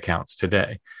modern accounts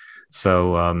today.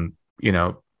 So, you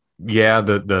know, yeah,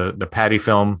 the Patty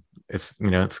film, it's,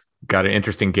 you know, it's got an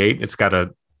interesting gait. It's got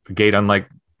a gait unlike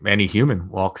any human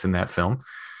walks in that film.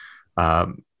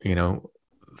 You know,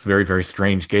 it's very, very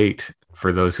strange gait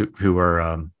for those who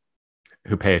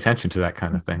pay attention to that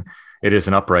kind of thing. It is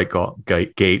an upright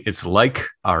gait. It's like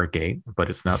our gait, but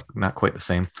it's not quite the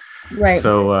same. Right.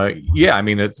 So, yeah, I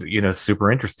mean, it's, you know,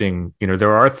 super interesting. You know,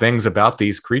 there are things about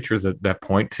these creatures that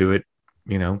point to it,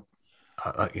 you know,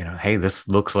 hey, this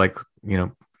looks like, you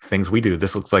know, things we do.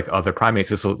 This looks like other primates.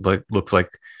 This looks like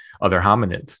other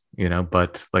hominids, you know,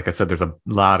 but like I said, there's a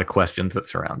lot of questions that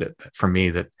surround it for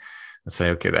me that say,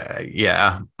 okay,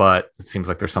 yeah, but it seems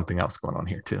like there's something else going on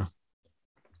here too.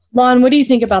 Lon, what do you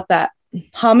think about that?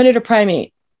 Hominid or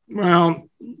primate? Well,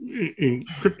 in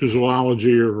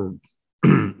cryptozoology, or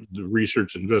the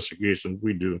research investigations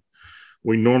we do,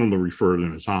 we normally refer to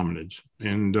them as hominids.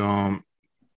 And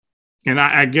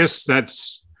I guess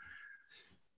that's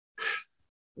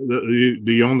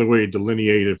the only way to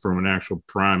delineate it from an actual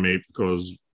primate,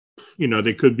 because, you know,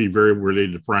 they could be very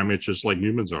related to primates just like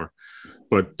humans are,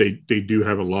 but they do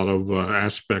have a lot of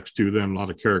aspects to them, a lot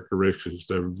of characteristics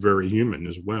that are very human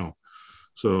as well.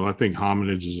 So I think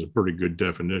hominids is a pretty good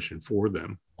definition for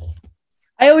them.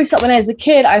 I always thought when I was a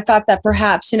kid, I thought that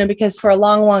perhaps, because for a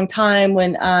long, long time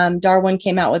when Darwin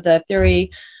came out with the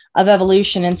theory of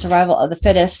evolution and survival of the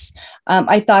fittest,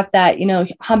 I thought that,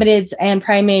 hominids and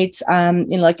primates,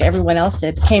 like everyone else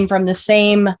did, came from the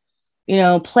same,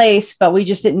 place, but we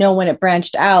just didn't know when it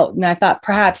branched out. And I thought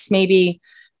perhaps maybe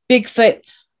Bigfoot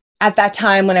at that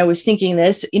time when I was thinking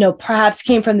this, perhaps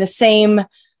came from the same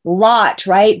lot,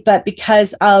 right? But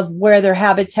because of where their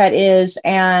habitat is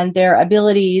and their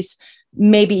abilities,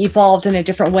 maybe evolved in a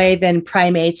different way than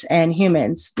primates and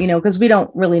humans, because we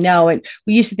don't really know. And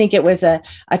we used to think it was a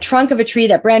trunk of a tree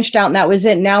that branched out and that was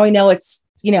it. Now we know it's,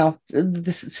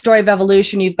 the story of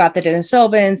evolution. You've got the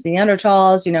Denisovans, the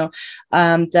Neanderthals,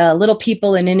 the little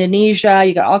people in Indonesia.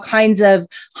 You got all kinds of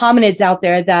hominids out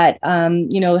there that,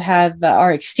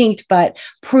 are extinct, but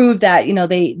prove that,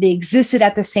 they existed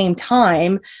at the same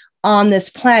time on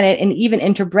this planet and even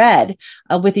interbred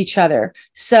with each other.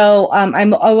 So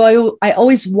I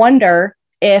always wonder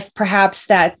if perhaps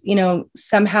that,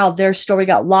 somehow their story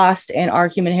got lost in our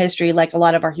human history, like a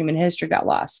lot of our human history got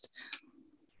lost.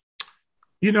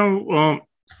 I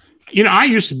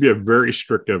used to be a very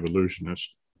strict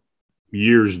evolutionist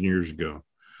years and years ago.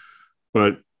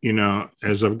 But,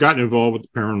 as I've gotten involved with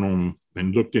the paranormal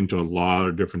and looked into a lot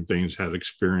of different things, had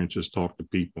experiences, talked to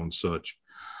people and such,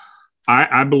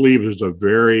 I believe there's a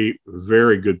very,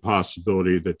 very good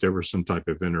possibility that there was some type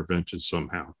of intervention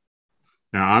somehow.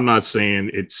 Now, I'm not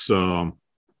saying it's on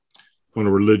a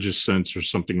religious sense or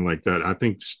something like that. I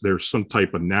think there's some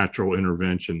type of natural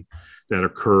intervention that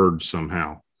occurred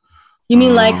somehow. You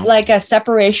mean like a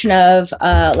separation of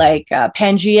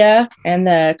Pangea and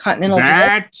the continental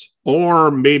drift?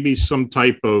 Or maybe some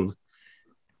type of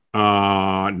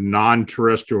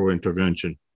non-terrestrial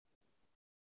intervention.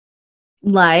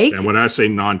 And when I say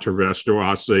non-terrestrial,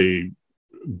 I say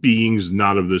beings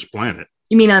not of this planet.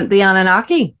 You mean on the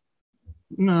Anunnaki?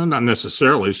 No, not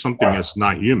necessarily. Something that's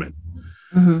not human.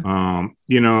 Mm-hmm.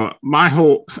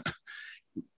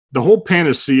 The whole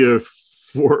panacea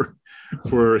for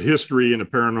history and the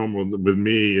paranormal with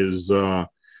me is that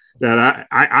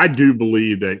I do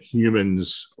believe that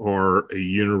humans are a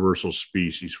universal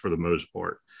species for the most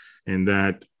part, and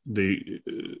that the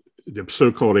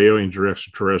so-called aliens or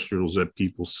extraterrestrials that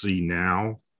people see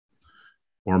now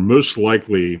are most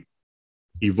likely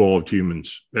evolved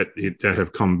humans that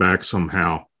have come back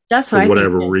somehow. That's for right.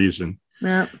 Whatever reason.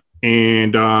 Yeah.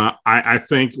 And I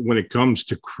think when it comes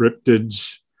to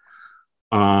cryptids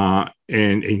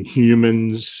and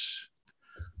humans,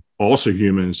 also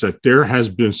humans, that there has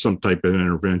been some type of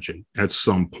intervention at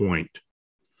some point.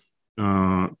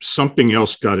 Something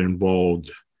else got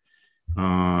involved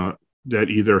that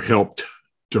either helped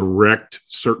direct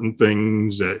certain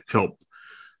things, that helped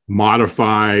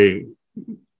modify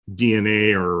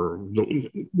DNA or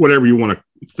whatever you want to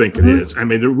think it is. I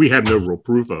mean, we have no real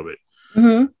proof of it.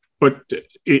 Mm-hmm. But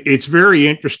it's very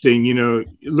interesting,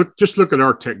 look at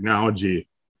our technology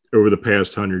over the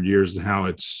past 100 years and how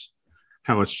it's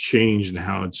changed and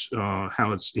how it's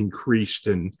increased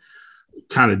and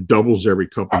kind of doubles every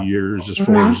couple of years as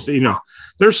far as,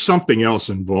 there's something else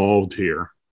involved here.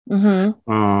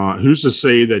 Mm-hmm. Who's to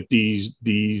say that these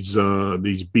beings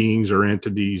or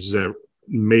entities that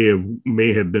may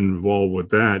have been involved with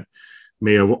that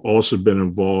may have also been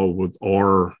involved with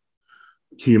our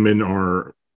human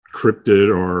or cryptid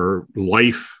or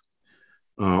life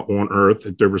on Earth,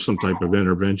 if there was some type of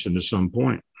intervention at some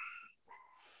point.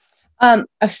 So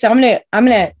I'm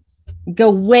gonna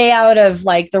go way out of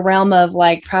like the realm of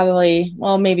like probably,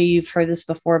 well, maybe you've heard this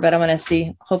before, but I want to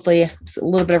see, hopefully it's a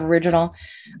little bit of original.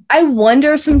 I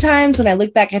wonder sometimes when I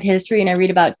look back at history and I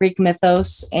read about Greek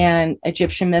mythos and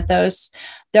Egyptian mythos,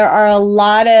 there are a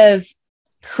lot of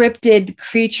cryptid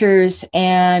creatures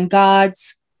and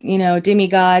gods,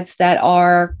 demigods that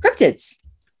are cryptids.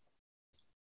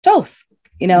 Both,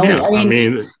 and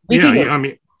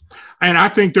I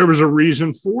think there was a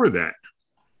reason for that.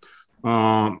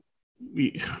 And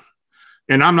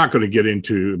I'm not going to get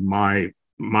into my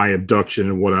abduction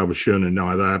and what I was shown and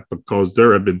all that, because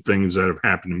there have been things that have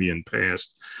happened to me in the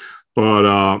past.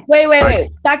 But wait,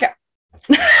 back up.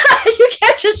 You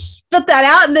can't just spit that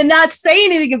out and then not say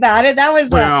anything about it. That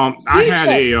was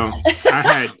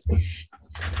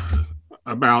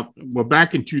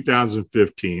back in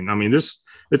 2015. I mean, it's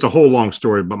a whole long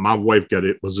story, but my wife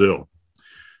was ill,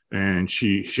 and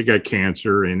she got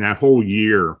cancer, and that whole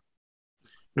year.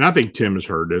 And I think Tim has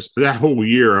heard this, but that whole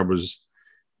year I was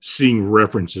seeing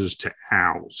references to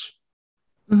owls.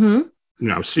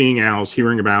 Mm-hmm. Seeing owls,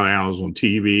 hearing about owls on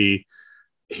TV,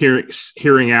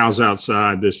 hearing owls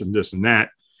outside, this and that.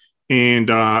 And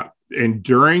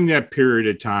during that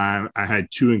period of time, I had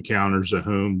 2 encounters at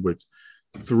home with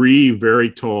three very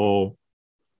tall,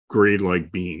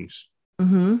 gray-like beings.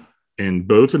 Mm-hmm. And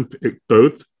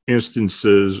both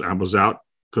instances, I was out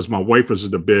because my wife was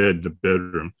in the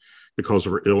bedroom because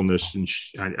of her illness, and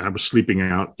I was sleeping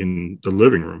out in the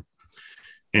living room.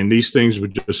 And these things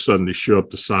would just suddenly show up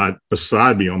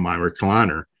beside me on my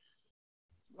recliner.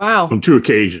 Wow. On 2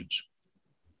 occasions.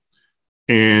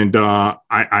 And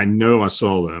I know I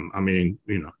saw them. I mean,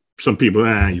 some people,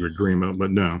 you were dreaming,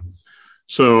 but no.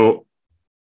 So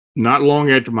not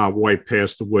long after my wife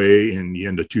passed away in the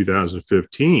end of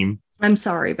 2015. I'm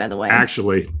sorry, by the way.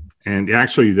 Actually,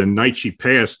 the night she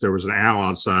passed, there was an owl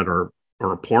outside our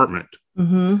apartment.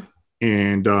 Mm-hmm.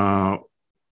 And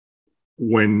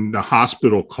when the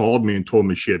hospital called me and told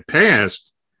me she had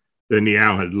passed, then the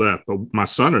owl had left. But my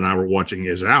son and I were watching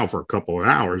his owl for a couple of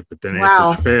hours, but then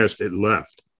after she passed, it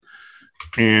left.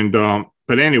 And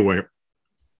but anyway,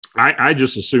 I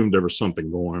just assumed there was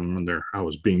something going on there. I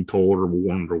was being told or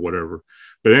warned or whatever.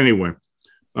 But anyway,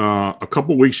 a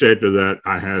couple of weeks after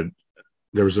that,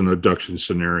 there was an abduction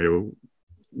scenario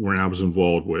where I was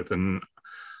involved with, and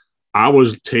I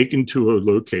was taken to a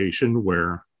location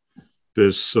where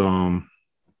this, and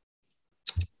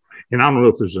I don't know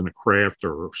if it was in a craft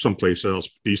or someplace else,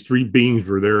 but these three beings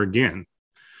were there again,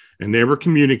 and they were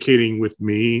communicating with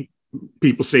me.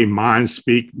 People say mind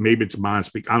speak. Maybe it's mind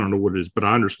speak. I don't know what it is, but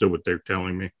I understood what they're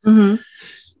telling me. Mm-hmm.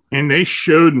 And they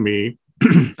showed me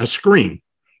a screen,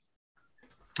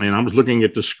 and I was looking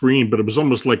at the screen, but it was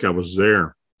almost like I was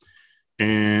there.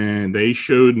 And they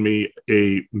showed me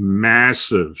a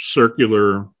massive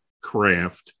circular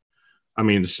craft. I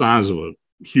mean, the size of a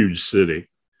huge city,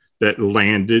 that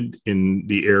landed in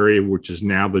the area which is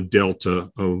now the delta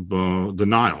of the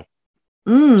Nile.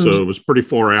 So it was pretty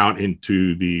far out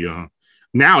into the,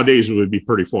 nowadays it would be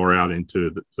pretty far out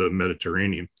into the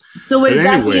Mediterranean. So would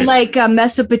that be like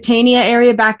Mesopotamia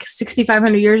area back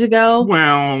 6,500 years ago?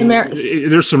 Well,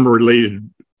 there's some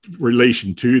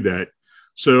relation to that.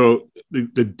 So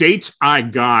the dates I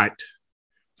got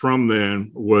from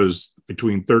them was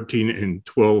between 13 and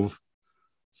 12,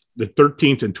 the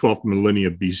 13th and 12th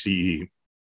millennia BCE.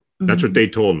 That's what they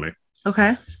told me.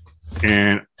 Okay.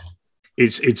 And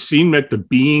it seemed that the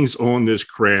beings on this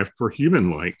craft were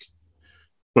human-like,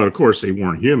 but of course they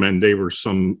weren't human. They were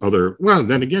some other, well,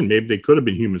 then again, maybe they could have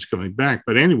been humans coming back.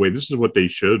 But anyway, this is what they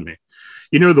showed me.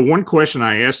 The one question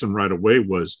I asked them right away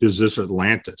was, is this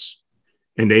Atlantis?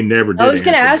 And they never did. I was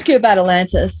going to ask you about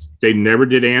Atlantis. They never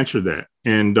did answer that.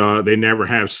 And they never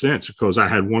have since, because I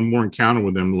had one more encounter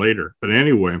with them later. But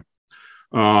anyway,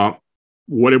 what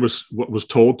was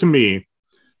told to me,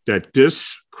 that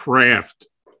this craft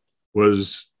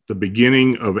was the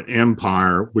beginning of an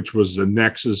empire, which was the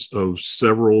nexus of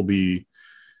several the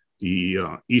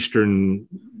Eastern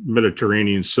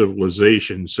Mediterranean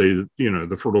civilizations, say,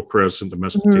 the Fertile Crescent, the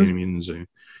Mesopotamians, and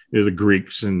the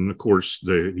Greeks, and of course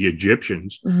the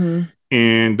Egyptians.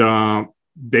 And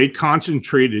they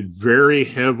concentrated very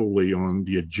heavily on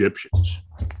the Egyptians.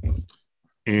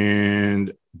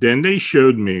 And then they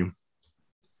showed me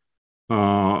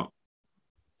a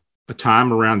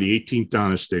time around the 18th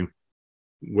dynasty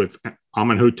with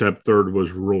Amenhotep III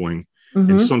was ruling,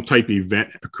 and some type of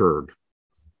event occurred.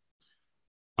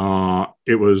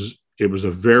 It was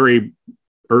a very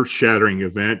earth-shattering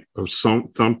event of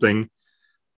something.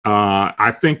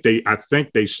 I think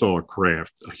they saw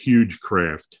a huge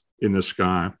craft in the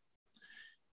sky,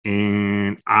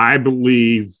 and I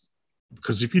believe,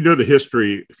 because if you know the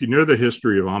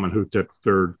history of Amenhotep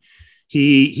III,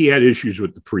 he had issues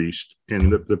with the priest,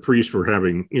 and the priests were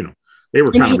having, they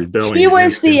were kind of rebelling. He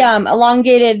was the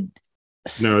elongated.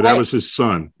 No, that was his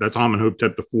son. That's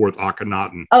Amenhotep IV,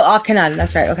 Akhenaten. Oh, Akhenaten.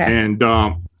 That's right. Okay. And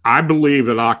I believe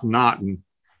that Akhenaten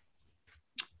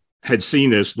had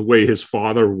seen this the way his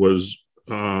father was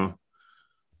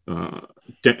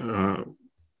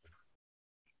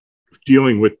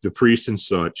dealing with the priest and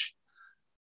such.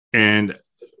 And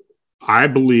I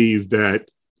believe that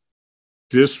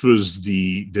this was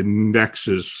the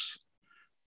nexus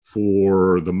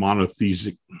for the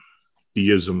monotheistic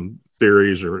deism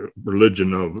theories or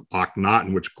religion of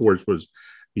Akhenaten, which of course was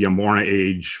the Amarna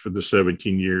age for the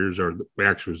 17 years, or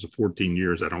actually it was the 14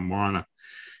 years at Amarna,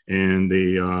 and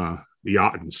the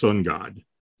Aten sun god.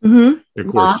 Of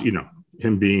course,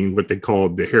 him being what they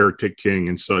called the heretic king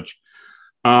and such.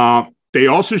 They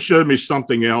also showed me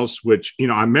something else, which,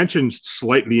 I mentioned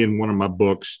slightly in one of my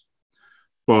books,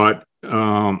 but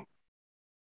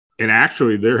and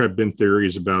actually there have been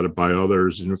theories about it by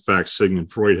others. And in fact,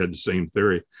 Sigmund Freud had the same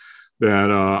theory,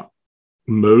 that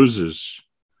Moses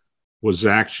was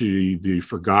actually the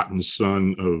forgotten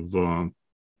son of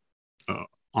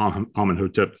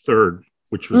Amenhotep III.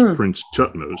 which was Prince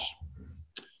Tutmos.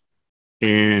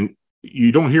 And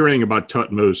you don't hear anything about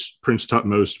Prince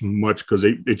Tutmos much because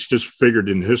it's just figured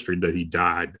in history that he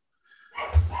died.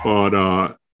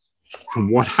 But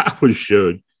from what I was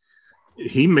showed,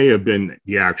 he may have been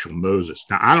the actual Moses.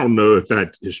 Now, I don't know if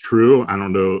that is true. I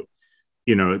don't know.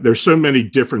 There's so many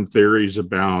different theories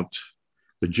about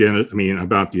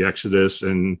about the Exodus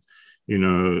and,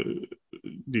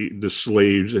 the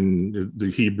slaves and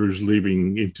the Hebrews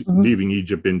leaving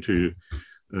Egypt to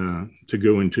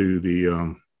go into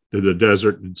the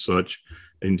desert and such,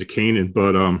 into Canaan.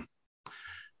 But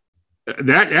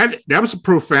that was a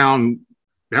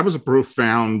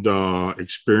profound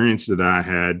experience that I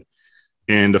had,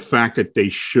 and the fact that they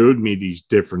showed me these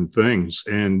different things,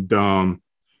 and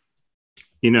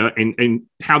and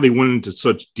how they went into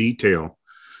such detail.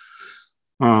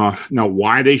 Now,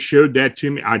 why they showed that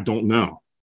to me, I don't know,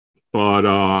 but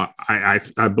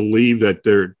I believe that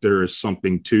there is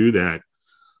something to that.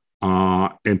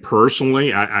 And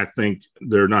personally, I think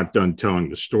they're not done telling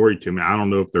the story to me. I don't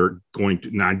know if they're going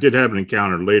to. Now, I did have an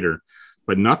encounter later,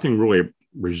 but nothing really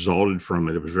resulted from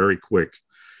it. It was very quick,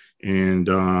 and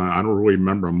I don't really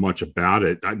remember much about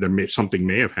it. Something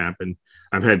may have happened.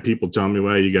 I've had people tell me,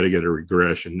 "Well, you got to get a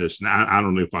regression." This, and I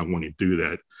don't know if I want to do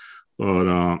that.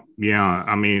 But yeah,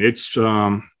 I mean, it's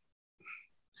been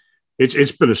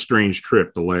a strange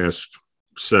trip the last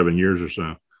 7 years or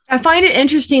so. I find it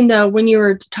interesting, though, when you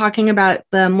were talking about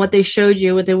what they showed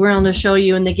you, what they were able to show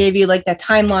you, and they gave you like that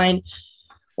timeline.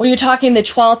 When you're talking the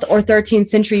 12th or 13th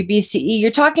century BCE,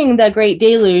 you're talking the Great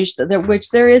Deluge, which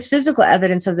there is physical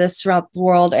evidence of this throughout the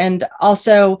world. And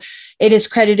also it is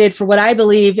credited for what I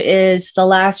believe is the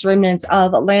last remnants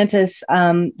of Atlantis,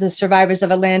 the survivors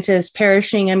of Atlantis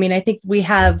perishing. I mean, I think we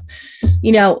have,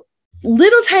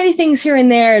 little tiny things here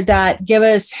and there that give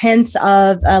us hints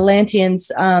of Atlanteans,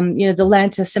 the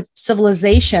Atlantis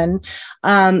civilization,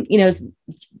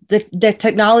 the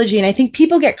technology. And I think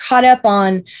people get caught up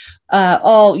on,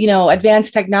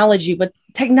 advanced technology, but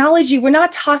technology, we're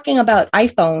not talking about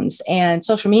iPhones and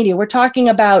social media. We're talking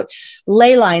about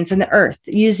ley lines in the earth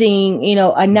using,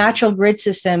 a natural grid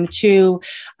system to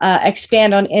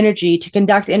expand on energy, to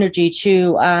conduct energy,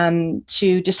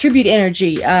 to distribute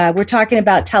energy. We're talking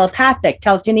about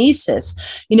telekinesis.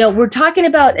 We're talking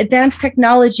about advanced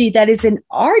technology that is in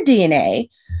our DNA,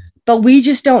 but we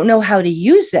just don't know how to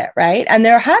use it, right? And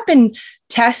there have been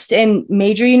tests in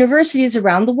major universities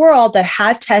around the world that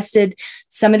have tested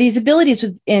some of these abilities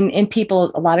in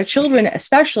people, a lot of children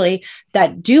especially,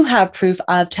 that do have proof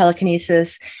of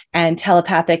telekinesis and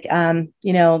telepathic,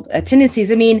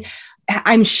 tendencies. I mean,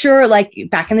 I'm sure like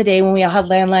back in the day when we all had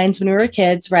landlines when we were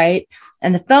kids, right?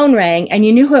 And the phone rang and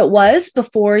you knew who it was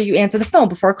before you answered the phone,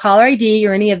 before caller ID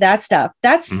or any of that stuff.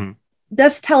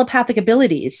 That's telepathic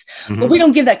abilities, but we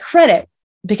don't give that credit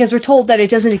because we're told that it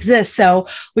doesn't exist. So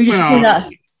we just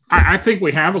I think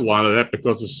we have a lot of that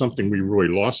because it's something we really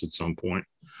lost at some point.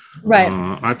 Right.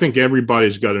 I think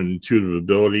everybody's got an intuitive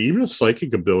ability, even a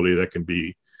psychic ability that can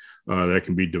be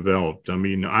developed. I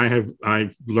mean,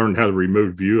 I learned how to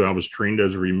remote view. I was trained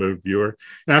as a remote viewer,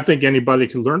 and I think anybody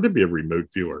can learn to be a remote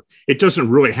viewer. It doesn't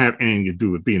really have anything to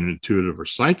do with being intuitive or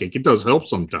psychic. It does help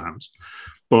sometimes,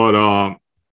 but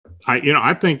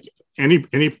I think any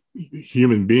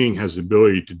human being has the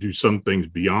ability to do some things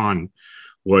beyond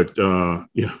what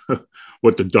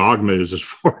what the dogma is as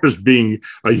far as being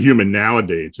a human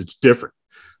nowadays. It's different.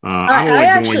 I don't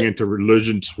like going into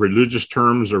religious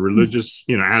terms or religious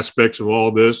aspects of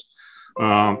all this.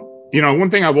 One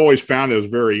thing I've always found that was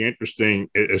very interesting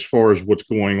as far as what's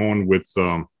going on with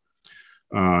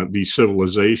these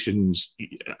civilizations.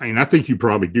 And I think you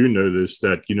probably do know this,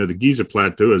 that the Giza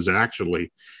Plateau is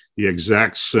actually the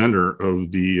exact center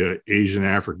of the Asian,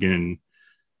 African,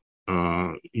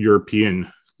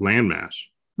 European landmass.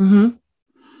 Mm-hmm.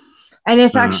 And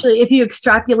if you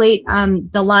extrapolate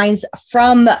the lines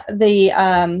from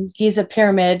the Giza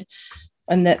pyramid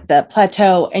and the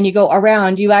plateau, and you go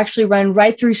around, you actually run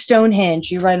right through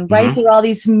Stonehenge. You run right through all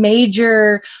these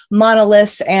major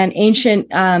monoliths and ancient,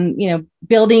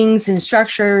 buildings and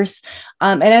structures.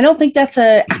 And I don't think that's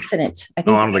an accident. I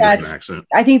don't think it's an accident.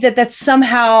 I think that's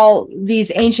somehow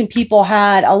these ancient people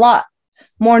had a lot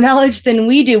more knowledge than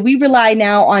we do. We rely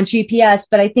now on GPS,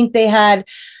 but I think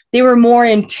they were more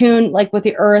in tune, like with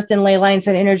the earth and ley lines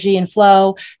and energy and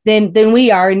flow than we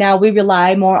are. And now we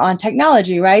rely more on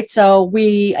technology, right? So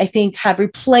we, I think, have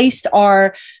replaced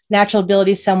our natural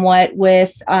abilities somewhat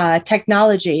with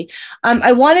technology.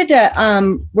 I wanted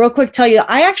to real quick tell you,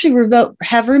 I actually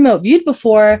have remote viewed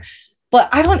before but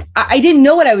I didn't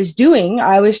know what I was doing.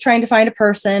 I was trying to find a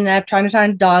person, and I'm trying to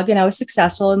find a dog, and I was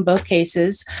successful in both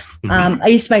cases.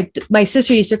 My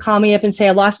sister used to call me up and say,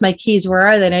 I lost my keys. Where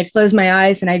are they? And I'd close my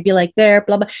eyes and I'd be like, there,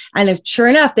 blah, blah. And if, sure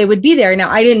enough, they would be there. Now,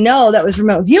 I didn't know that was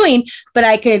remote viewing, but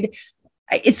I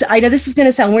know this is going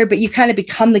to sound weird, but you kind of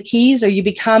become the keys, or you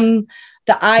become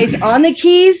the eyes on the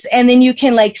keys, and then you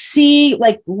can like see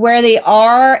like where they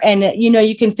are, and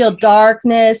you can feel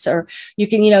darkness, or you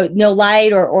can no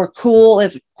light, or cool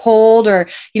if cold, or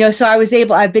so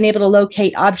I've been able to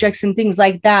locate objects and things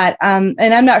like that, and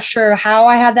I'm not sure how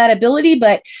I have that ability,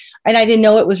 and I didn't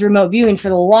know it was remote viewing for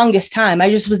the longest time.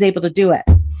 I just was able to do it.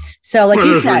 So like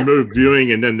you said, remote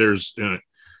viewing, and then there's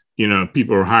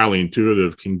people are highly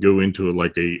intuitive, can go into it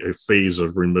like a phase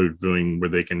of remote viewing where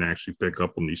they can actually pick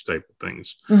up on these type of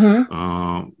things.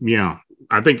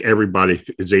 I think everybody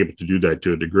is able to do that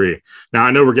to a degree. Now,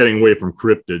 I know we're getting away from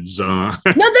cryptids. No,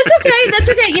 that's okay. That's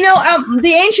okay.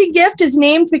 The ancient gift is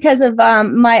named because of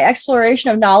my exploration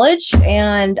of knowledge.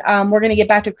 And we're going to get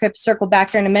back to circle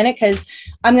back here in a minute, because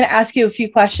I'm going to ask you a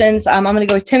few questions. I'm going to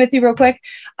go with Timothy real quick.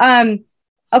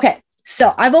 Okay.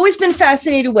 So I've always been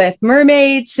fascinated with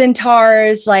mermaids,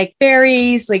 centaurs, like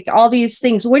fairies, like all these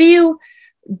things. Do you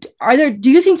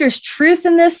think there's truth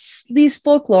in these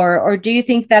folklore, or do you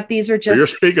think that these are just... You're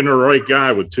speaking to the right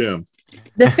guy with Tim.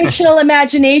 The fictional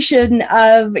imagination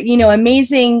of,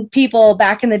 amazing people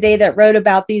back in the day that wrote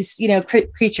about these,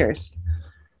 creatures?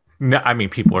 No, I mean,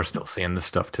 people are still seeing this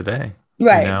stuff today.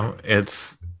 Right.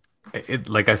 It's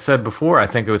like I said before, I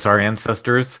think it was our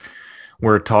ancestors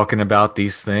were talking about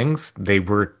these things. They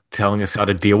were telling us how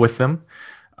to deal with them.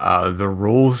 The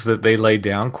rules that they laid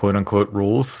down, quote unquote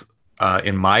rules,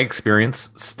 in my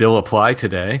experience, still apply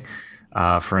today.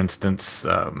 For instance,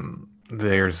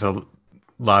 there's a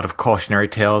lot of cautionary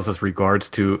tales as regards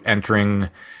to entering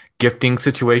gifting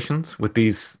situations with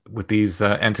these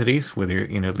entities, whether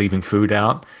you're leaving food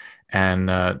out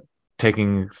and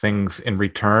taking things in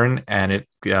return, and it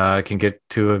can get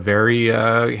to a very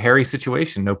hairy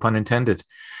situation, no pun intended.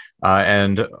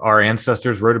 And our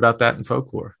ancestors wrote about that in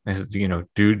folklore. They said,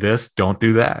 do this, don't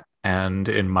do that. And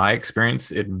in my experience,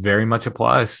 it very much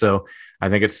applies. So I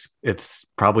think it's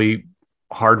probably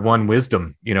hard-won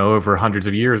wisdom, over hundreds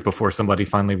of years before somebody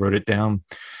finally wrote it down.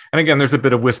 And again, there's a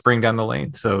bit of whispering down the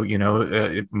lane. So,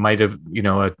 it might have,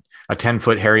 a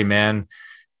 10-foot hairy man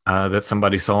that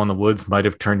somebody saw in the woods might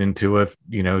have turned into a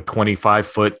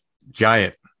 25-foot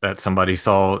giant that somebody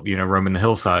saw roaming the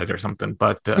hillside or something.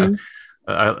 But a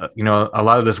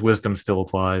lot of this wisdom still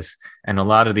applies, and a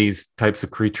lot of these types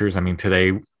of creatures. I mean,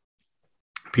 today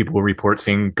people will report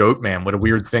seeing goat man. What a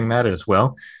weird thing that is.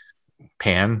 Well,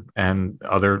 Pan and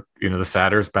other the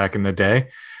satyrs back in the day.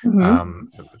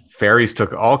 Fairies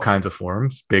took all kinds of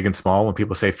forms, big and small. When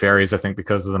people say fairies, I think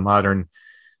because of the modern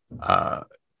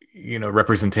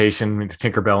representation,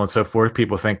 Tinkerbell and so forth,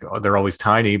 people think they're always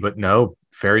tiny, but no,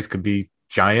 fairies could be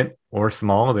giant or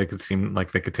small. They could seem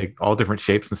like they could take all different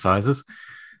shapes and sizes,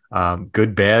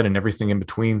 good, bad, and everything in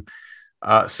between.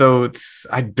 So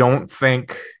I don't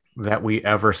think that we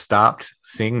ever stopped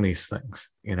seeing these things.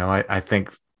 I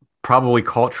think probably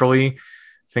culturally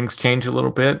things change a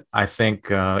little bit. I think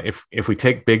if we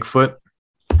take Bigfoot,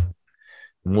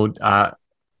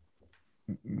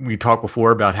 we talked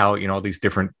before about how all these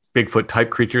different Bigfoot type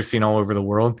creatures seen all over the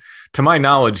world. To my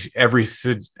knowledge, every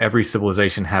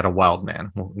civilization had a wild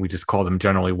man. We just call them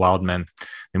generally wild men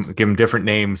and give them different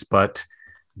names, but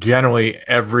generally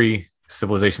every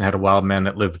civilization had a wild man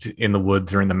that lived in the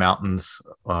woods or in the mountains,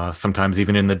 sometimes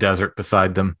even in the desert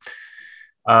beside them.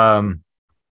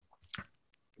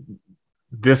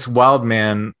 This wild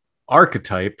man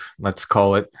archetype, let's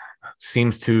call it,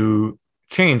 seems to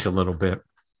change a little bit.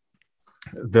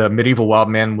 The medieval wild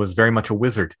man was very much a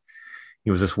wizard.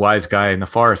 He was this wise guy in the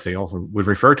forest. They also would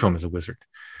refer to him as a wizard.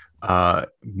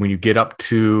 When you get up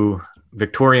to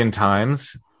Victorian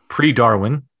times,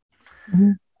 pre-Darwin,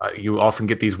 you often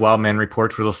get these wild man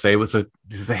reports where they'll say this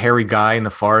is a hairy guy in the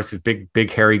forest, this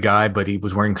big hairy guy, but he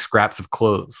was wearing scraps of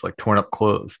clothes, like torn up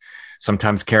clothes,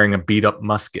 sometimes carrying a beat up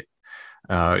musket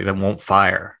that won't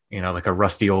fire, like a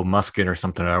rusty old musket or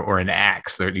something, or an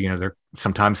axe. They're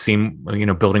sometimes seen,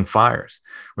 building fires,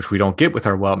 which we don't get with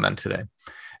our wild men today.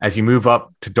 As you move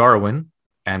up to Darwin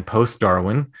and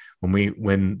post-Darwin,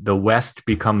 when the West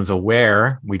becomes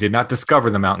aware, we did not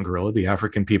discover the mountain gorilla. The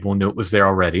African people knew it was there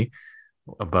already,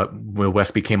 but the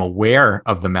West became aware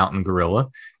of the mountain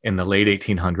gorilla in the late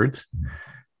 1800s.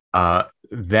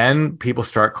 Then people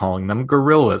start calling them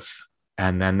gorillas,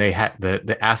 and then they had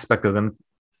the aspect of them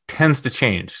tends to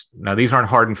change. Now, these aren't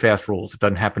hard and fast rules. It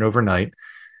doesn't happen overnight,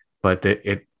 but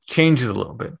it changes a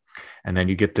little bit. And then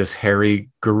you get this hairy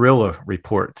gorilla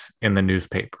reports in the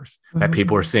newspapers that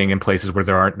people are seeing in places where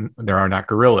there are not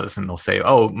gorillas. And they'll say,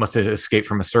 oh, it must have escaped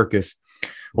from a circus.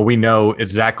 Well, we know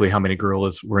exactly how many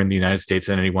gorillas were in the United States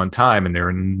at any one time, and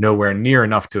they're nowhere near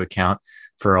enough to account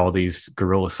for all these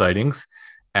gorilla sightings.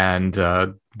 And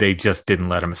they just didn't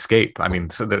let them escape. I mean,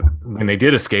 so that when they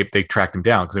did escape, they tracked them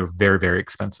down because they were very, very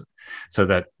expensive. So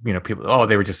that, people, oh,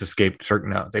 they were just escaped.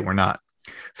 No, they were not.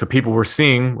 So people were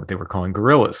seeing what they were calling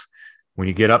gorillas. When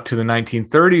you get up to the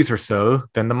 1930s or so,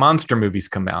 then the monster movies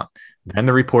come out. Then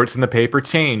the reports in the paper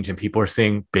change and people are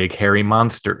seeing big, hairy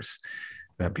monsters.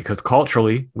 Because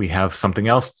culturally, we have something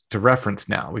else to reference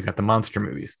now. We've got the monster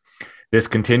movies. This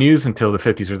continues until the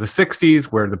 50s or the 60s,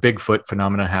 where the Bigfoot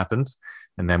phenomena happens.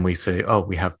 And then we say, oh,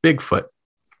 we have Bigfoot.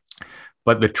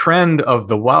 But the trend of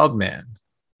the wild man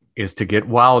is to get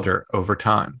wilder over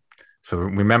time. So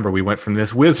remember, we went from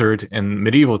this wizard in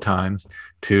medieval times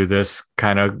to this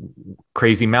kind of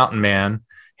crazy mountain man,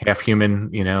 half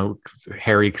human,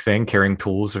 hairy thing, carrying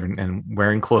tools and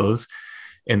wearing clothes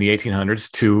in the 1800s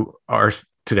to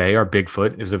today, our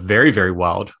Bigfoot is a very, very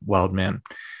wild man.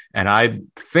 And I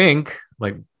think,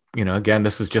 again,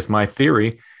 this is just my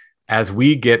theory, as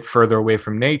we get further away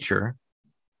from nature,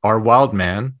 our wild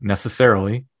man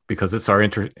necessarily, because it's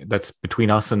that's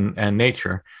between us and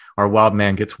nature, our wild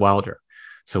man gets wilder.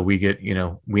 So we get,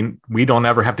 we don't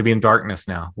ever have to be in darkness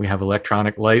now. We have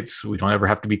electronic lights. We don't ever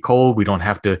have to be cold. We don't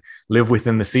have to live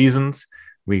within the seasons.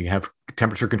 We have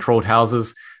temperature controlled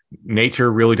houses. Nature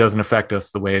really doesn't affect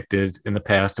us the way it did in the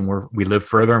past. And we live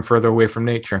further and further away from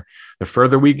nature. The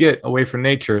further we get away from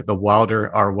nature, the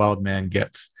wilder our wild man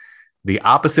gets. The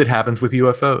opposite happens with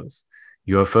UFOs.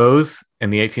 UFOs in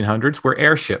the 1800s were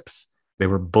airships. They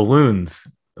were balloons,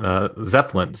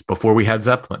 Zeppelins, before we had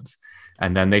Zeppelins.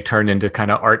 And then they turned into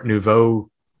kind of Art Nouveau,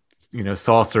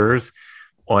 saucers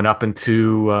on up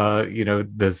into,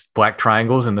 the black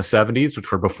triangles in the 70s,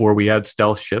 which were before we had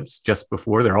stealth ships, just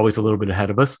before. They're always a little bit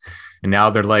ahead of us. And now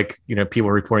they're like, people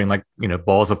are reporting like,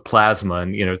 balls of plasma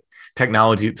and,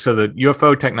 technology. So the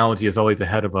UFO technology is always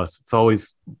ahead of us. It's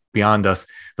always beyond us.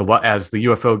 As the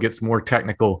UFO gets more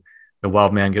technical, the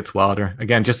wild man gets wilder.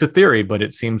 Again, just a theory, but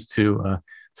it seems to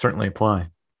certainly apply.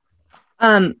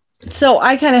 So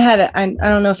I kind of had I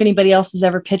don't know if anybody else has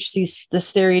ever pitched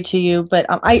this theory to you, but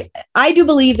I do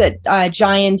believe that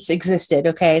giants existed.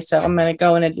 Okay, so I'm going to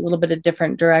go in a little bit of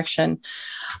different direction.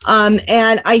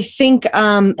 And I think,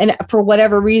 and for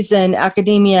whatever reason,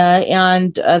 academia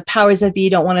and powers that be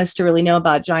don't want us to really know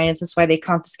about giants. That's why they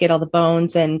confiscate all the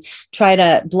bones and try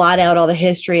to blot out all the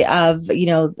history of,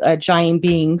 giant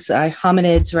beings,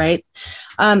 hominids, right?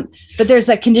 But there's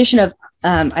that condition of,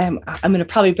 I'm going to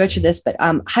probably butcher this, but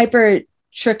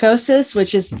hypertrichosis,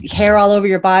 which is hair all over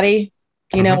your body,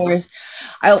 whereas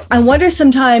I wonder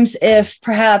sometimes if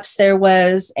perhaps there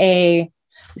was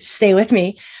stay with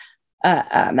me,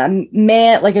 a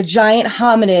man, like a giant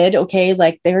hominid, okay,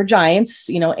 like they're giants,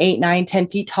 8, 9, 10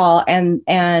 feet tall, and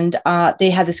they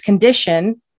had this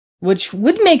condition, which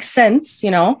would make sense,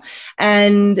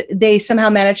 and they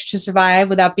somehow managed to survive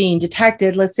without being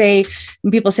detected. Let's say when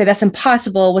people say that's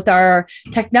impossible with our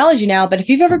technology now, but if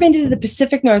you've ever been to the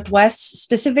Pacific Northwest,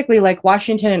 specifically like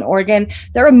Washington and Oregon,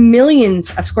 there are millions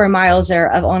of square miles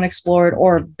there of unexplored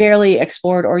or barely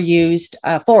explored or used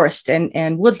forest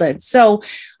and woodland. So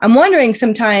I'm wondering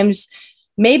sometimes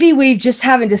maybe we just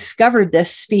haven't discovered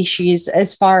this species,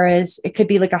 as far as it could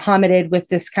be like a hominid with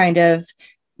this kind of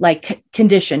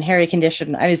hairy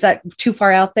condition. Is that too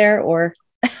far out there, or?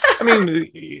 I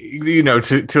mean,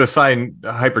 to assign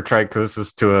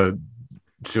hypertrichosis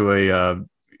to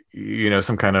a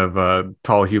some kind of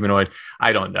tall humanoid,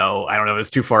 I don't know. It's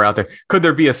too far out there. Could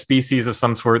there be a species of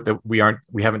some sort that we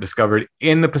haven't discovered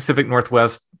in the Pacific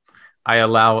Northwest? I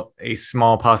allow a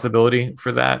small possibility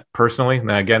for that personally.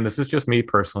 Now, again, this is just me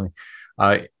personally.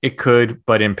 It could,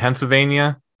 but in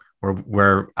Pennsylvania,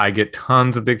 where I get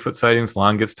tons of Bigfoot sightings,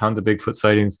 Lon gets tons of Bigfoot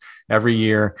sightings every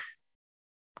year.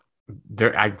 There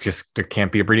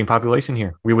can't be a breeding population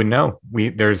here. We would know.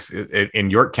 There's in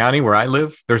York County where I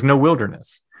live, there's no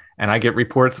wilderness, and I get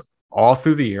reports all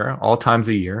through the year, all times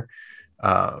a year,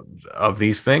 of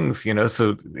these things.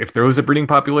 So if there was a breeding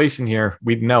population here,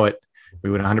 we'd know it.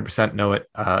 We would 100% know it.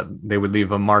 They would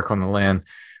leave a mark on the land.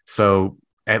 So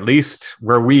at least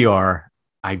where we are,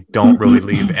 I don't really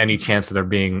leave any chance of there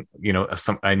being,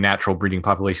 a natural breeding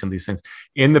population of these things.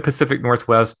 In the Pacific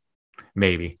Northwest,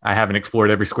 maybe. I haven't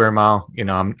explored every square mile,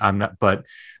 I'm not, but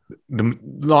the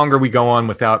longer we go on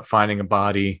without finding a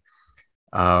body,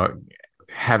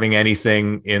 having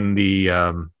anything in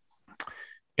the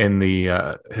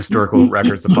historical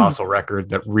records, the fossil record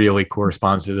that really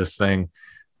corresponds to this thing,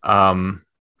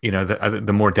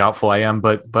 the more doubtful I am,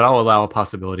 but I'll allow a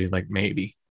possibility, like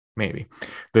maybe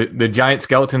the giant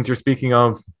skeletons you're speaking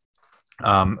of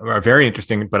are very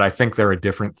interesting, but I think they're a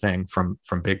different thing from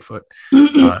Bigfoot.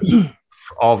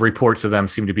 All reports of them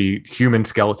seem to be human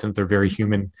skeletons. They're very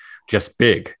human, just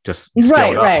big, just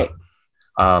right.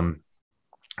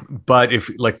 But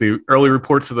if like the early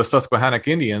reports of the Susquehannock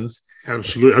Indians,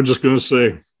 absolutely, I'm just going to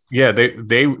say, yeah,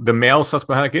 the male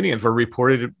Susquehannock Indians were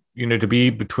reported, to be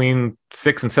between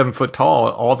 6 and 7 foot tall.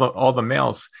 All the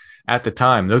males at the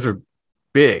time. Those are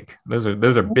big. Those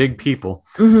are big people.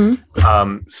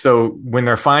 Mm-hmm. So when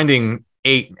they're finding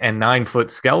 8 and 9 foot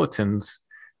skeletons,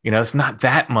 it's not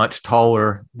that much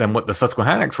taller than what the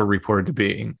Susquehannocks were reported to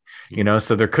being.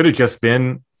 So there could have just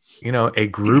been,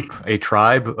 a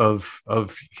tribe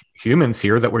of humans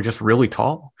here that were just really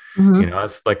tall. Mm-hmm.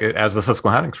 As the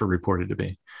Susquehannocks were reported to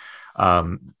be.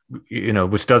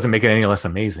 Which doesn't make it any less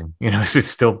amazing. It's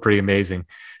still pretty amazing,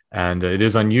 and it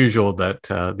is unusual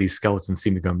that these skeletons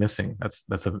seem to go missing. That's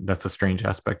a strange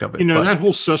aspect of it. That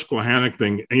whole Susquehannock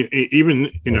thing,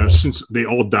 even since they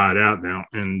all died out now,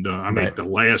 and Right. the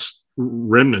last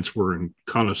remnants were in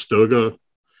Conestoga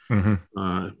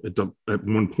Mm-hmm. at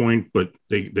one point, but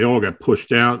they all got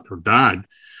pushed out or died.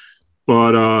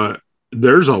 But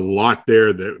there's a lot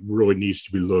there that really needs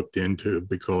to be looked into,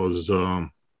 because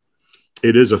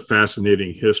it is a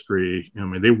fascinating history.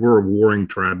 They were a warring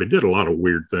tribe. They did a lot of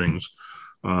weird things.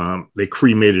 They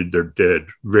cremated their dead.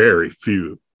 Very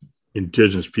few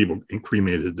indigenous people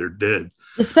cremated their dead.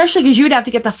 Especially because you would have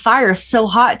to get the fire so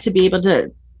hot to be able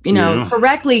to,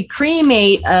 correctly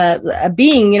cremate a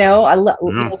being,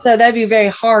 so that'd be very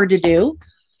hard to do.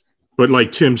 But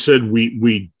like Tim said,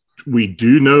 we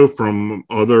do know from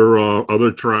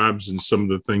other tribes and some of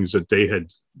the things that they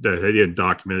had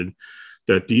documented,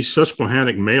 that these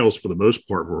Susquehannock males, for the most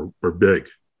part, were big.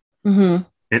 Mm-hmm.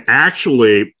 And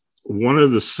actually, one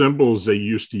of the symbols they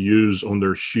used to use on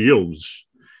their shields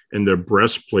and their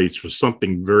breastplates was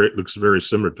something looks very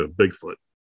similar to a Bigfoot.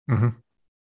 Mm-hmm.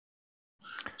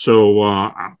 So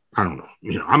I don't know.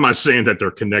 I'm not saying that they're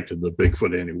connected to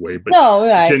Bigfoot anyway, but no,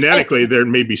 right. Genetically, there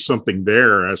may be something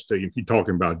there. As to, if you're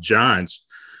talking about giants,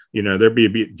 there'd be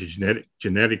a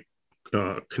genetic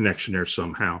connection there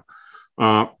somehow.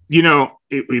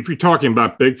 If you're talking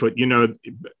about Bigfoot,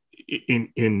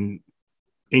 in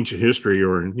ancient history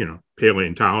or in,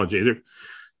 paleontology,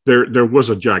 there was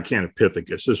a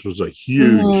Gigantopithecus. This was a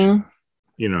huge,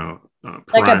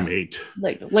 primate.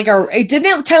 It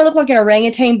didn't kind of look like an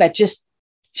orangutan, but just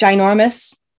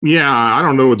ginormous. Yeah, I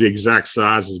don't know what the exact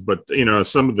sizes, but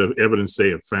some of the evidence they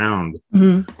have found,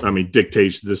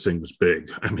 dictates this thing was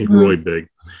big. Really big.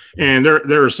 And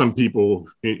there are some people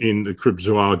in the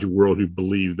cryptozoology world who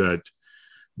believe that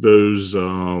those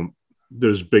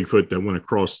Bigfoot that went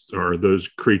across, or those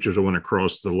creatures that went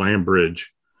across the land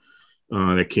bridge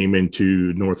that came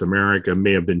into North America,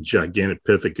 may have been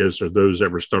Gigantopithecus, or those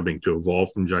that were starting to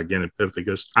evolve from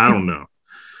Gigantopithecus. I don't know.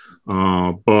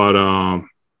 But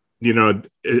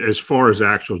as far as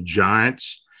actual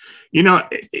giants,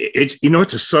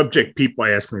 it's a subject people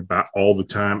ask me about all the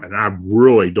time, and I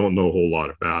really don't know a whole lot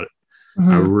about it.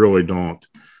 I really don't.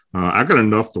 I've got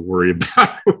enough to worry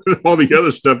about with all the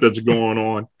other stuff that's going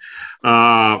on.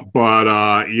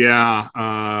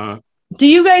 Do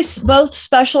you guys both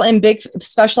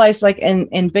specialize like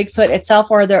in Bigfoot itself,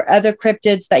 or are there other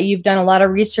cryptids that you've done a lot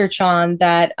of research on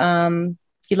that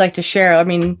you'd like to share?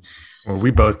 Well,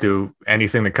 we both do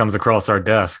anything that comes across our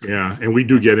desk. Yeah, and we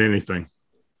do get anything.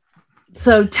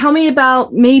 So tell me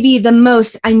about maybe the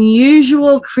most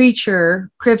unusual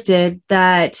cryptid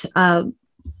that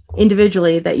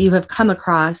individually that you have come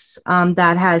across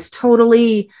that has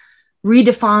totally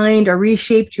redefined or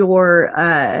reshaped your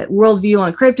worldview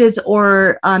on cryptids,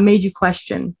 or made you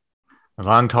question.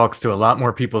 Lon talks to a lot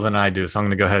more people than I do, so I'm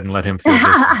going to go ahead and let him feel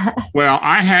this. Well,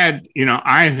 I had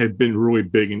been really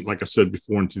big, in, like I said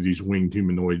before, into these winged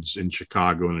humanoids in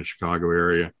Chicago, in the Chicago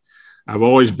area. I've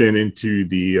always been into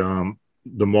the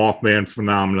Mothman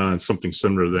phenomena and something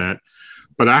similar to that.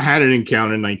 But I had an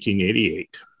encounter in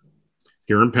 1988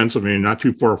 here in Pennsylvania, not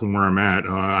too far from where I'm at.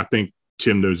 I think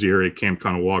Tim knows the area, Camp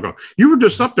Conewago. You were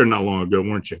just up there not long ago,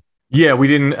 weren't you? Yeah, we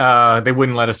didn't. They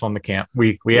wouldn't let us on the camp.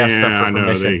 We asked them for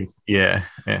permission. Yeah.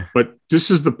 But this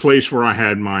is the place where I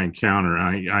had my encounter.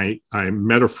 I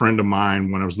met a friend of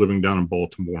mine when I was living down in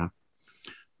Baltimore,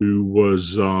 who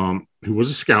was a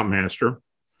scoutmaster.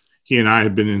 He and I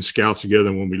had been in scouts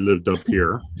together when we lived up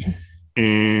here,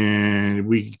 and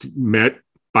we met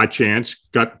by chance,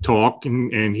 got to talk,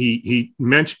 and he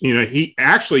mentioned, he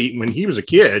actually, when he was a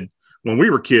kid, when we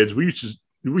were kids, we used to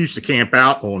we used to camp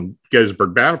out on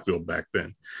Gettysburg Battlefield back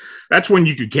then. That's when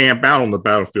you could camp out on the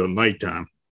battlefield at nighttime.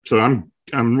 So I'm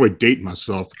really dating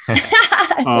myself.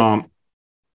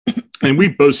 And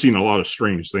we've both seen a lot of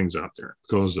strange things out there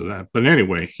because of that. But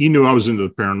anyway, he knew I was into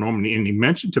the paranormal, and he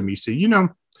mentioned to me, he said, you know,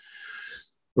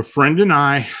 a friend and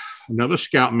I, another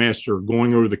scoutmaster, are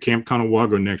going over to Camp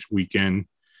Conewago next weekend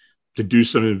to do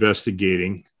some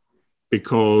investigating,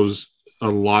 because a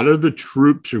lot of the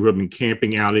troops who have been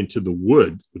camping out into the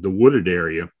wooded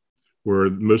area where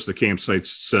most of the campsites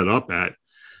set up at,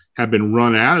 have been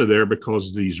run out of there because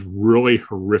of these really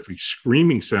horrific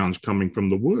screaming sounds coming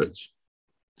from the woods.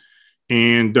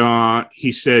 And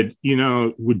he said, you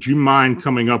know, would you mind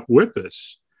coming up with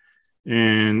us?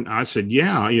 And I said,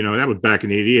 yeah, you know, that was back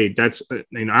in 88. That's,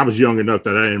 you know, I was young enough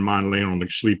that I didn't mind laying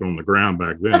sleeping on the ground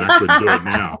back then. I couldn't do it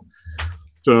now.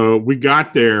 So we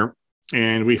got there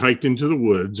and we hiked into the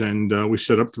woods, and we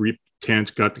set up 3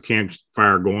 tents, got the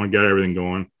campfire going, got everything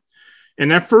going.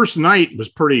 And that first night was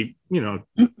pretty, you know,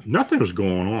 nothing was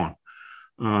going on.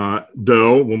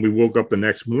 Though when we woke up the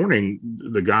next morning,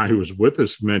 the guy who was with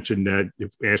us mentioned that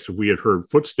asked if we had heard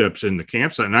footsteps in the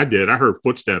campsite. And I did. I heard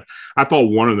footsteps. I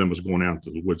thought one of them was going out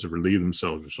to the woods to relieve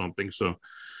themselves or something. So,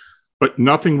 but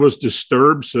nothing was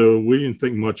disturbed. So we didn't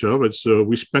think much of it. So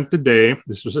we spent the day,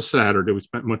 this was a Saturday, we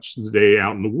spent much of the day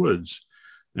out in the woods,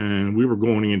 and we were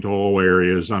going into all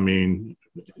areas. I mean,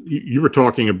 you were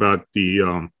talking about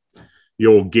the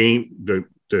old game, the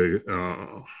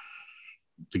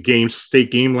state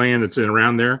game land that's in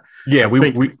around there. Yeah,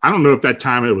 I don't know if that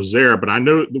time it was there, but I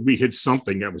know that we hit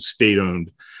something that was state owned.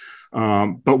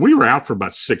 But we were out for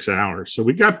about 6 hours. So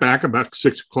we got back about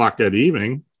 6 o'clock that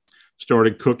evening,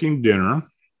 started cooking dinner,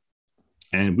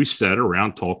 and we sat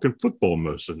around talking football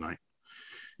most of the night.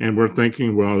 And we're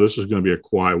thinking, well, this is going to be a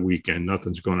quiet weekend.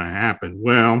 Nothing's going to happen.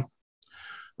 Well,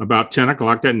 about 10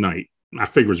 o'clock that night, I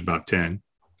figure it was about 10,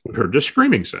 we heard this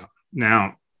screaming sound.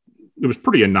 Now, it was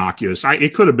pretty innocuous.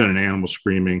 It could have been an animal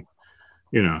screaming.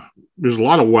 You know, there's a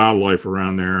lot of wildlife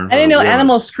around there. I didn't know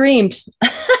animals screamed.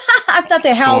 I thought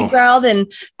they howled, growled,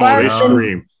 and barked. They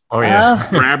scream. Oh, yeah.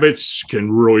 Rabbits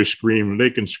can really scream. They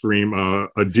can scream.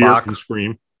 A deer can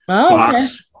scream. Oh,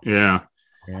 Fox. okay. Yeah.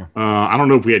 I don't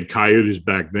know if we had coyotes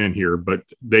back then here, but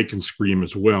they can scream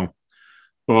as well.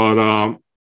 But,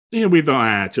 we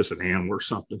thought, it's just an animal or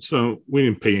something. So we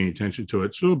didn't pay any attention to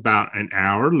it. So about an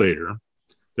hour later,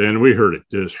 then we heard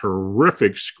this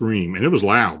horrific scream, and it was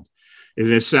loud. And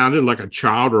it sounded like a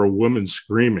child or a woman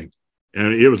screaming.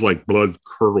 And it was like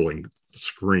blood-curdling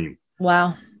scream.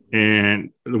 Wow.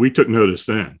 And we took notice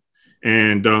then.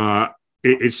 And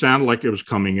it sounded like it was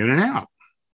coming in and out.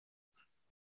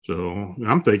 So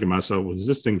I'm thinking to myself, was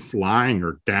this thing flying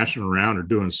or dashing around or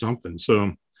doing something?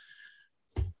 So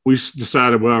we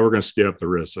decided, well, we're going to stay up the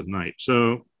rest of the night.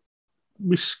 So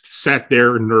we sat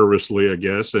there nervously, I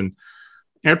guess. And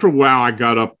after a while, I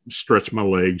got up, stretched my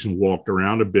legs, and walked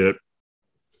around a bit.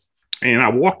 And I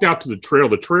walked out to the trail.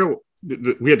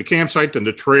 We had the campsite, and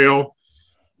the trail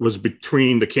was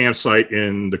between the campsite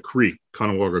and the creek,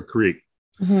 Conewago Creek.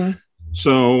 Mm-hmm.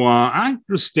 So I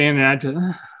was standing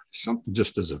there. Something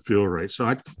just doesn't feel right. So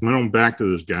I went on back to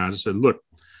those guys. I said, look,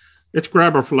 let's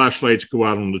grab our flashlights, go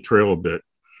out on the trail a bit,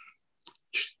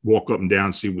 walk up and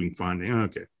down, see if we can find it.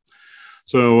 Okay.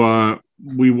 So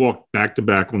we walked back to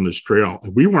back on this trail.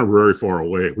 We weren't very far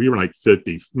away. We were like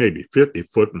 50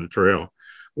 foot from the trail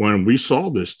when we saw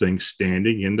this thing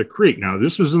standing in the creek. Now,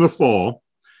 this was in the fall.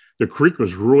 The creek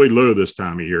was really low this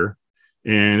time of year,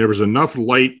 and there was enough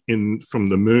light from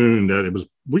the moon that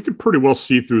we could pretty well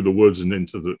see through the woods and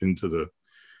into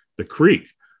the creek.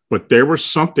 But there was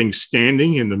something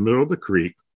standing in the middle of the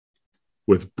creek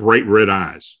with bright red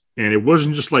eyes. And it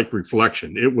wasn't just like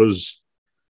reflection. It was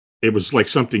like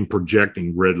something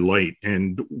projecting red light.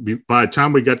 And by the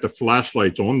time we got the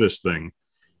flashlights on this thing,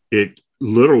 it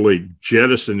literally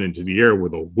jettisoned into the air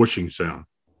with a whooshing sound.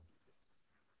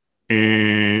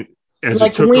 And as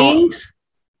like it took wings? off,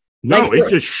 no, it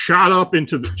just shot up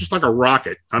into just like a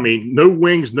rocket. I mean, no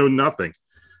wings, no nothing.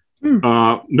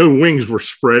 No wings were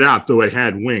spread out, though it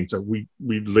had wings. We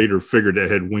later figured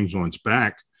it had wings on its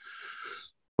back.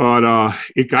 But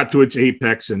it got to its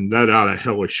apex and let out a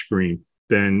hellish scream,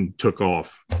 then took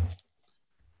off.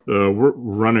 We're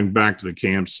running back to the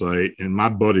campsite, and my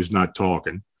buddy's not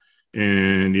talking.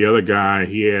 And the other guy,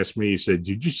 he asked me, he said,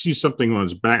 did you see something on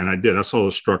his back? And I did. I saw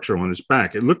the structure on his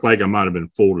back. It looked like it might have been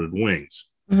folded wings.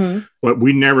 Mm-hmm. But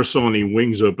we never saw any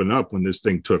wings open up when this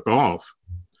thing took off.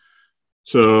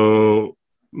 So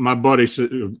my buddy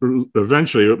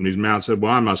eventually opened his mouth and said,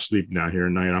 well, I'm not sleeping down here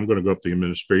tonight. I'm going to go up to the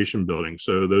administration building.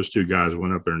 So those two guys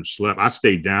went up there and slept. I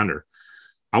stayed down there.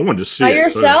 I wanted to see by it.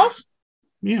 yourself?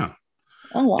 Yeah.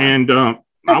 Oh, wow. And I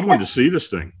wanted to see this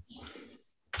thing,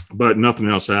 but nothing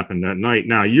else happened that night.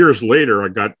 Now, years later, I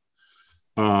got,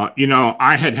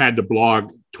 I had the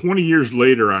blog 20 years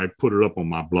later. I put it up on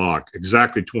my blog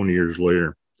exactly 20 years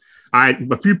later.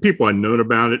 A few people had known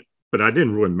about it, but I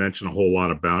didn't really mention a whole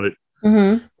lot about it.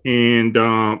 Mm-hmm.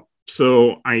 And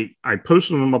so I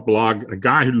posted on my blog, a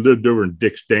guy who lived over in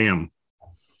Dick's Dam.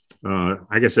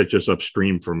 I guess that's just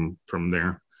upstream from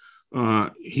there.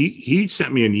 He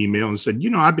sent me an email and said,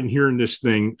 I've been hearing this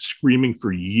thing screaming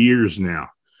for years now,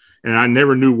 and I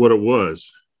never knew what it was.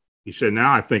 He said,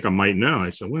 now I think I might know.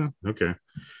 I said, well, okay.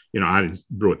 I didn't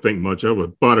really think much of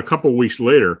it. But a couple of weeks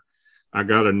later, I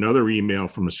got another email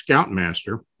from a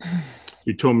scoutmaster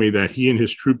who told me that he and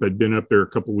his troop had been up there a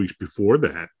couple of weeks before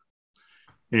that.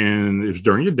 And it was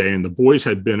during the day, and the boys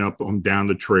had been up on down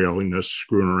the trail,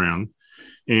 screwing around.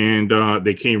 And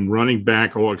they came running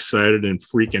back all excited and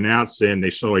freaking out, saying they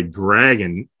saw a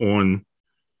dragon on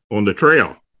the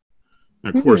trail.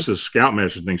 And of course, the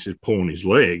scoutmaster thinks he's pulling his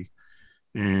leg.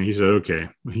 And he said, okay,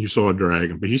 he saw a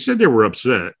dragon. But he said they were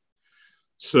upset.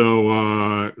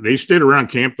 So they stayed around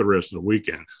camp the rest of the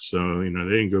weekend. So, they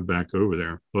didn't go back over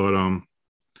there. But,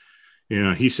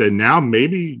 he said, now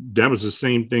maybe that was the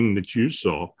same thing that you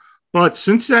saw. But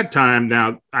since that time,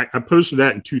 now I posted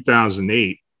that in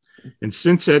 2008. And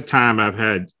since that time, I've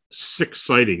had 6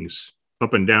 sightings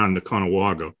up and down the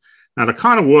Conewago. Now, the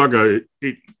Conewago,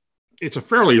 it's a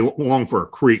fairly long for a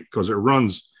creek because it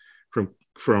runs from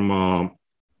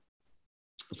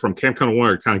Camp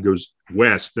Conewago. It kind of goes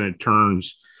west, then it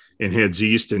turns and heads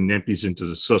east and empties into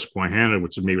the Susquehanna,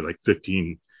 which is maybe like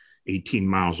 15, 18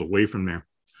 miles away from there.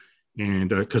 And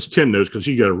because Tim knows, because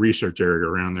he got a research area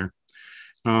around there.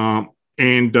 I've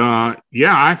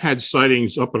had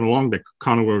sightings up and along the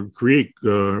Conewago Creek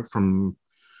from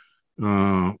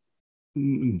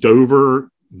Dover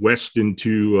west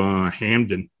into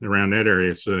Hamden, around that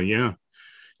area. So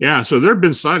so there have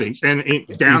been sightings, and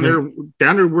down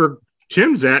there where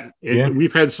Tim's at, and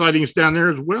we've had sightings down there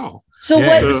as well. So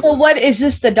what is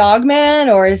this, the Dog Man,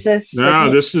 or is this? No,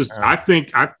 this is. I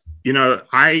think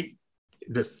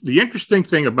the interesting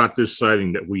thing about this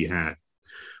sighting that we had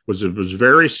was it was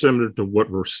very similar to what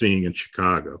we're seeing in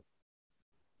Chicago.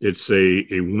 It's a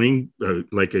wing,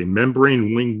 like a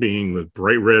membrane wing being with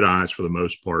bright red eyes for the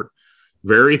most part,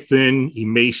 very thin,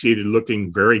 emaciated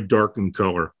looking, very dark in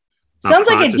color. Sounds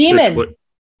like a demon.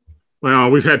 Well,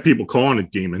 we've had people calling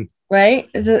it demon. Right?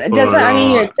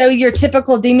 Your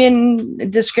typical demon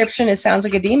description, it sounds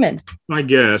like a demon. I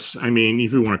guess. I mean,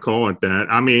 if you want to call it that.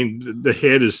 I mean, the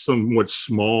head is somewhat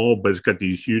small, but it's got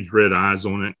these huge red eyes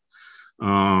on it.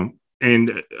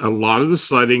 And a lot of the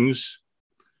sightings,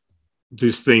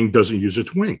 this thing doesn't use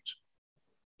its wings.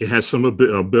 It has some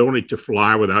ability to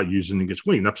fly without using its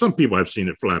wings. Now, some people have seen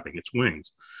it flapping its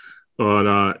wings,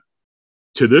 but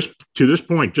to this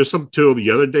point, just up until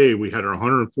the other day, we had our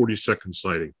 142nd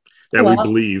sighting that we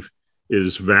believe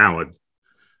is valid.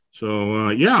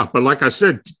 So but like I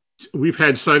said, we've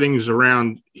had sightings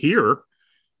around here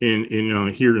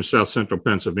in South Central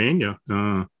Pennsylvania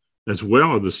as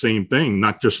well, the same thing.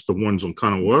 Not just the ones on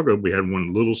Conewago. We had one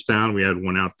in Littlestown. We had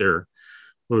one out there.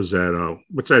 What was that?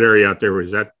 What's that area out there?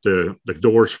 Was that the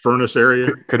Cador's Furnace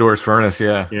area? Cador's Furnace,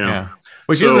 yeah.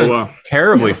 Which isn't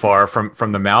terribly far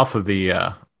from the mouth of the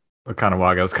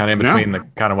Conewago. It's kind of in between the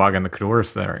Conewago and the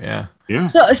Cador's there. Yeah.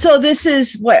 Yeah. So this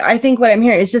is what I'm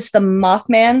hearing. Is this the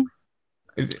Mothman?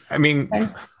 I mean,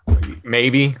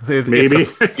 maybe.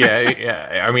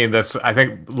 Yeah. I mean, I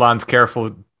think Lon's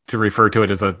careful to refer to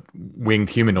it as a winged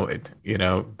humanoid,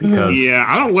 because. Yeah,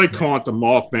 I don't like calling it the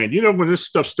Mothman. When this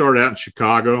stuff started out in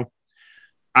Chicago,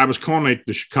 I was calling it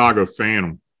the Chicago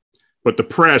Phantom. But the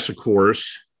press, of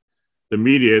course, the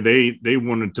media, they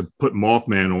wanted to put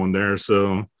Mothman on there.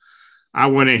 So I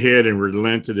went ahead and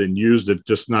relented and used it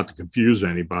just not to confuse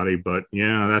anybody. But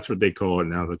yeah, that's what they call it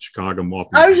now, the Chicago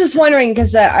Mothman. I was just wondering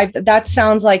because that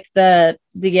sounds like the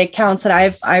accounts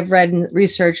that I've read and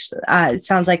researched. It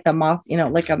sounds like the moth,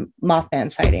 like a Mothman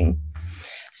sighting.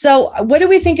 So what do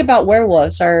we think about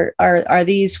werewolves? Would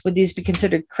these be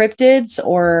considered cryptids,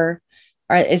 or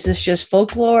is this just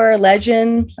folklore,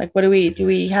 legend? Like, do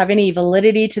we have any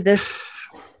validity to this?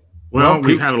 Well,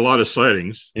 we've had a lot of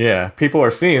sightings. Yeah, people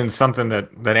are seeing something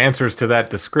that answers to that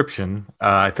description.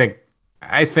 I think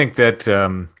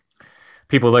that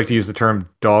people like to use the term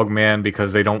dog man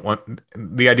because they don't want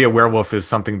the idea of werewolf is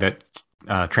something that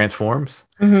transforms,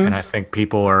 and I think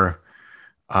people are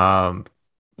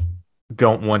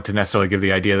don't want to necessarily give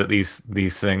the idea that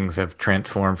these things have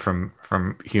transformed from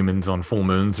humans on full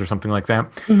moons or something like that.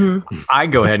 I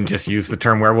go ahead and just use the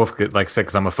term werewolf, like I said,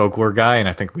 because I'm a folklore guy, and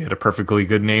I think we had a perfectly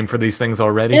good name for these things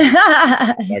already.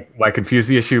 Why confuse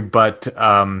the issue? But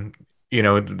you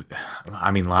know,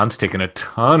 I mean, Lon's taken a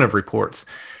ton of reports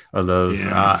of those.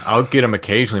 Yeah. I'll get him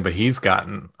occasionally, but he's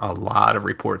gotten a lot of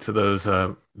reports of those.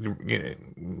 You know,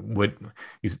 what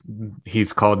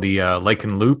he's called the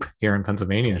lichen loop here in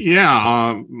Pennsylvania.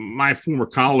 Yeah, my former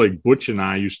colleague Butch and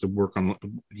I used to work on.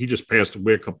 He just passed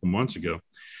away a couple months ago,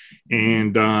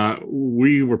 and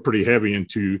we were pretty heavy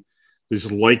into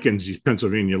these lichens, these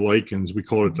Pennsylvania lichens. We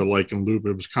called it the lichen loop.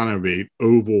 It was kind of a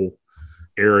oval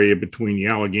area between the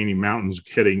Allegheny Mountains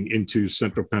heading into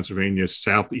central Pennsylvania,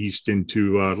 southeast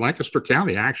into Lancaster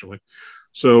County, actually.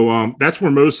 So that's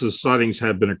where most of the sightings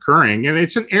have been occurring. And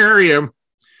it's an area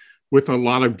with a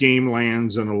lot of game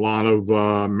lands and a lot of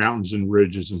mountains and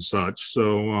ridges and such.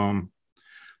 So,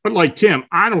 but like Tim,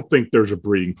 I don't think there's a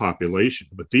breeding population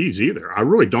with these either. I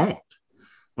really don't.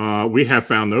 We have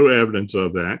found no evidence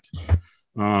of that.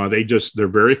 They're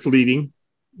very fleeting.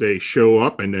 They show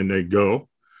up and then they go.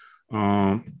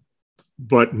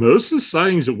 But most of the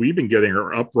sightings that we've been getting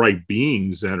are upright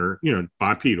beings that are, you know,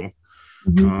 bipedal.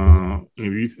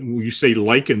 You say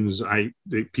lichens,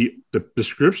 the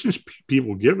descriptions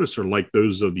people give us are like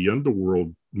those of the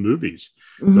underworld movies.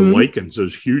 The lichens,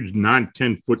 those huge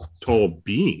 9-10 foot tall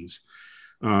beings,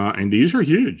 and these are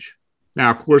huge. Now,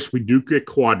 of course, we do get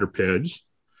quadrupeds.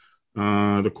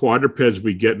 The quadrupeds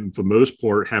we get, for the most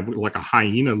part, have like a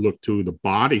hyena look to the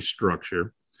body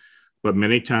structure, but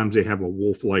many times they have a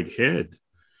wolf-like head.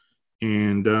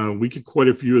 And we get quite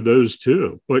a few of those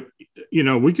too. But, you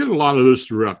know, we get a lot of those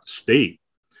throughout the state.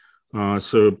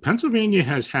 So Pennsylvania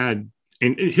has had,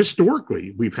 and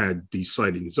historically, we've had these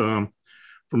sightings.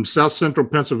 From south central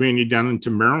Pennsylvania down into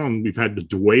Maryland, we've had the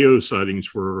Dueo sightings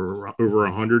for over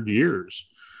 100 years.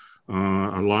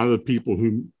 A lot of the people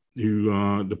who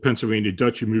the Pennsylvania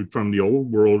Dutch who moved from the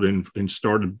old world and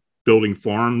started building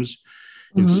farms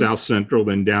in south central,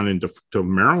 then down into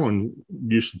Maryland,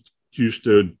 used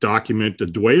to document the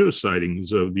Dueo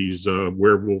sightings of these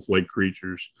werewolf-like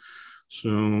creatures. So,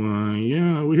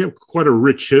 yeah, we have quite a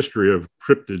rich history of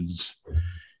cryptids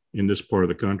in this part of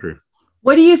the country.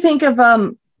 What do you think of,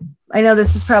 I know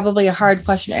this is probably a hard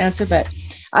question to answer, but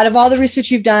out of all the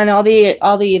research you've done, all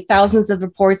the thousands of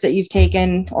reports that you've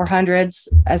taken, or hundreds,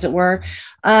 as it were,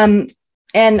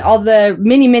 and all the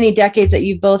many, many decades that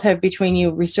you both have between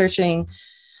you researching,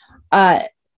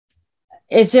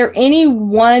 is there any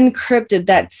one cryptid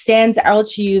that stands out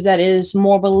to you that is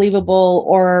more believable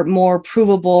or more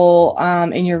provable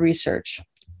in your research?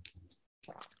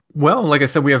 Well, like I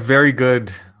said, we have very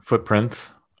good footprints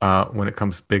when it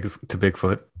comes to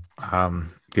Bigfoot.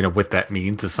 You know, what that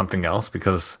means is something else,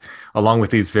 because along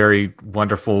with these very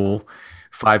wonderful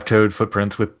 5-toed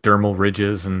footprints with dermal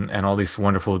ridges and all these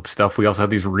wonderful stuff, we also have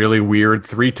these really weird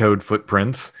 3-toed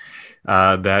footprints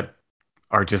that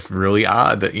are just really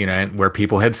odd, that, you know, where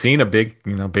people had seen a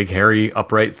big hairy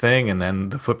upright thing, and then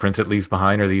the footprints it leaves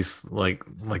behind are these like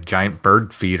giant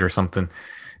bird feet or something,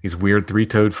 these weird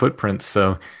 3-toed footprints.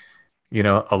 So, you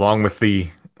know, along with the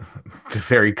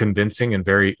very convincing and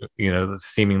very, you know,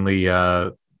 seemingly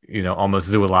almost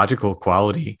zoological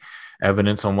quality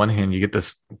evidence on one hand, you get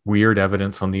this weird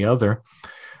evidence on the other.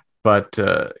 But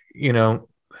you know,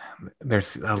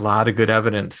 there's a lot of good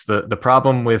evidence. The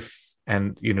problem with,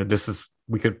 and you know,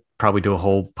 we could probably do a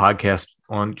whole podcast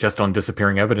on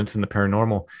disappearing evidence in the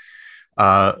paranormal.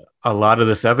 A lot of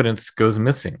this evidence goes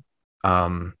missing,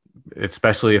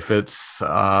 especially if it's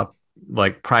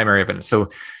like primary evidence. So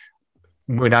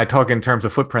when I talk in terms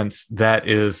of footprints, that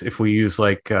is, if we use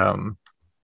the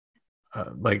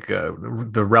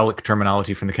relic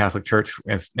terminology from the Catholic Church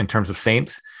in terms of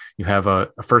saints, you have a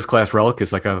first-class relic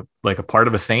is like a part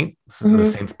of a saint, the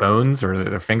saint's bones or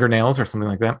their fingernails or something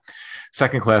like that.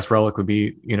 Second-class relic would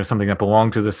be, you know, something that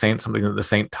belonged to the saint, something that the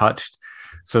saint touched.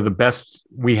 So the best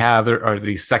we have are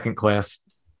these second-class,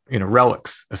 you know,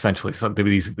 relics, essentially. So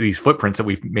these footprints that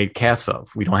we've made casts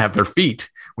of. We don't have their feet.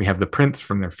 We have the prints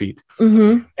from their feet.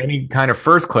 Any kind of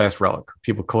first-class relic.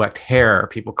 People collect hair.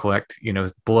 People collect, you know,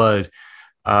 blood.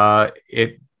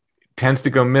 It tends to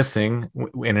go missing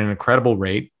in an incredible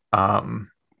rate,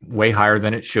 way higher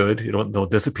than it should. They'll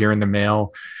disappear in the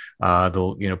mail.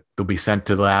 They'll be sent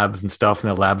to labs and stuff, and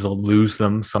the labs will lose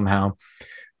them somehow.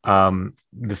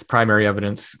 This primary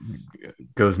evidence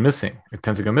goes missing. It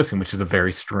tends to go missing, which is a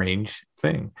very strange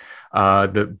thing.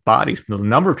 The bodies, the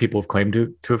number of people have claimed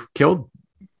to have killed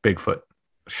Bigfoot,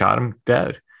 shot him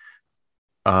dead.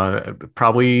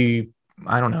 Probably,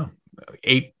 I don't know,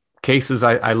 8 cases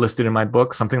I listed in my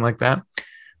book, something like that,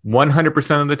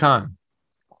 100% of the time,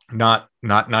 not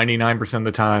 99% of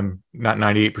the time, not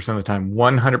 98% of the time,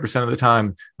 100% of the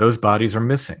time, those bodies are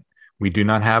missing. We do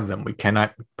not have them. We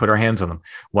cannot put our hands on them.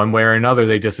 One way or another,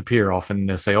 they disappear. Often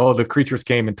they say, oh, the creatures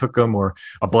came and took them, or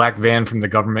a black van from the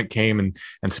government came and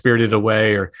spirited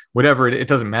away, or whatever. It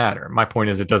doesn't matter. My point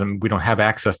is, we don't have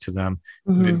access to them.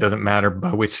 Mm-hmm. It doesn't matter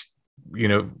by which,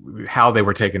 how they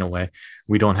were taken away.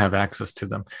 We don't have access to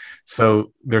them.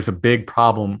 So there's a big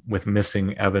problem with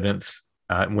missing evidence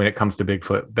when it comes to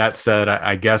Bigfoot. That said,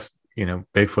 I guess,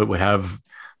 Bigfoot would have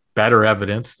better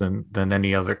evidence than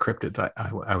any other cryptids,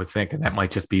 I would think. And that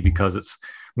might just be because it's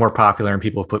more popular and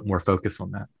people put more focus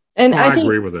on that. And I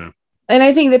agree with that. And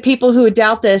I think that people who would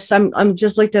doubt this, I'm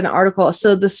just looked at an article.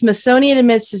 So the Smithsonian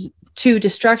admits to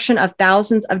destruction of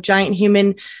thousands of giant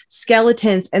human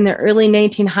skeletons in the early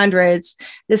 1900s.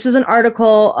 This is an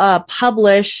article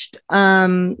published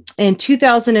in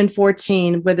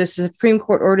 2014, where the Supreme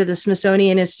Court ordered the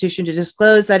Smithsonian Institution to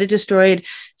disclose that it destroyed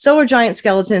several giant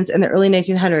skeletons in the early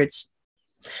 1900s.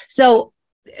 So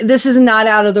this is not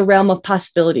out of the realm of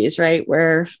possibilities, right?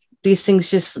 Where these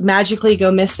things just magically go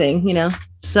missing,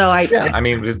 So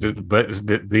but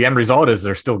the end result is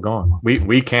they're still gone.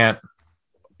 We can't,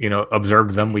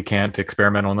 observe them. We can't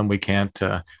experiment on them. We can't,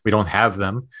 we don't have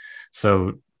them.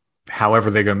 So however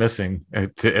they go missing,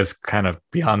 it's kind of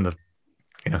beyond the,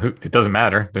 it doesn't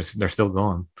matter. They're still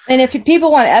gone. And if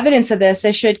people want evidence of this,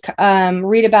 they should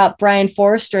read about Brian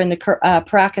Forrester and the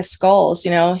Paracas skulls.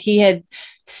 He had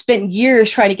spent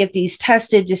years trying to get these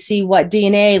tested to see what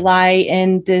DNA lie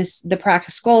in the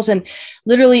Paracas skulls, and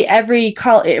literally every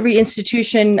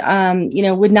institution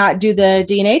would not do the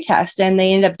DNA test, and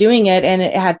they ended up doing it, and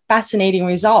it had fascinating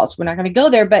results. We're not going to go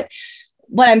there, but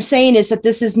what I'm saying is that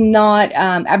this is not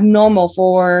abnormal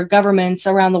for governments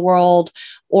around the world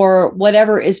or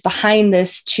whatever is behind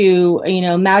this to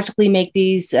magically make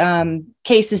these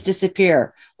cases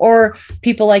disappear, or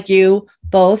people like you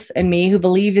both and me who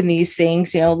believe in these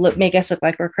things, make us look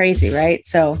like we're crazy, right?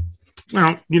 So,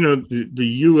 well, the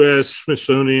U.S.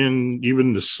 Smithsonian,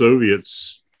 even the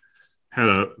Soviets had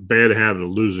a bad habit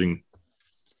of losing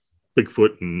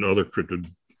Bigfoot and other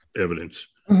cryptid evidence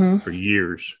for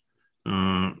years.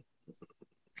 There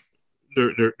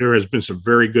has been some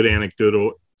very good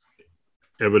anecdotal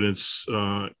evidence,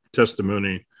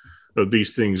 testimony of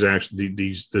these things. Actually,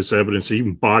 this evidence,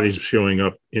 even bodies showing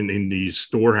up in these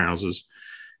storehouses,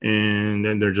 and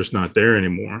then they're just not there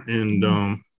anymore. And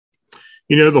the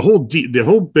whole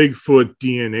Bigfoot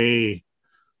DNA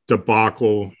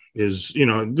debacle is,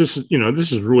 this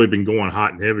has really been going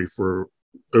hot and heavy for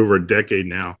over a decade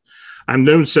now. I've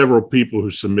known several people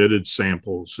who submitted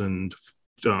samples and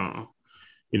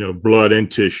blood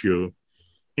and tissue,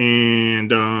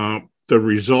 and the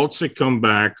results that come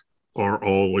back are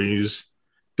always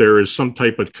there is some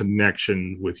type of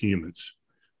connection with humans.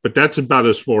 But that's about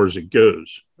as far as it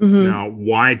goes. Mm-hmm. Now,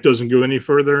 why it doesn't go any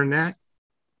further than that,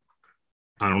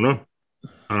 I don't know.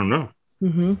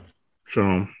 Mm-hmm.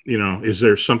 So, is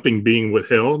there something being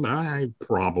withheld?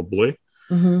 Probably.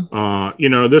 Mm-hmm.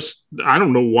 I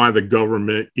don't know why the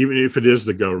government, even if it is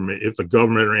the government, if the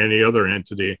government or any other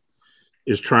entity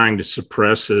is trying to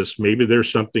suppress this, maybe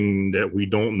there's something that we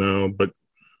don't know. But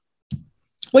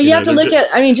you have to look at,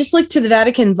 just look to the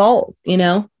Vatican vault,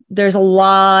 There's a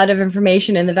lot of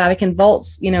information in the Vatican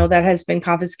vaults, that has been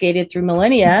confiscated through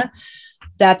millennia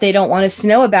that they don't want us to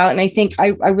know about. And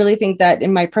I really think that,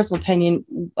 in my personal opinion,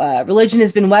 religion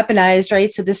has been weaponized,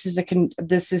 right? So this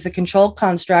is a control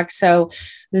construct. So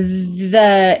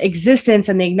the existence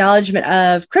and the acknowledgement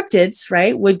of cryptids,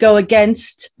 right, would go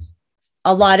against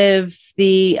a lot of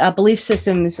the belief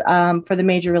systems for the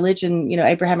major religion,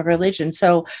 Abrahamic religion.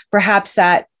 So perhaps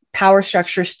that power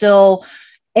structure still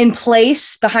in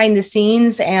place behind the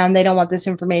scenes, and they don't want this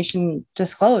information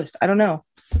disclosed. I don't know.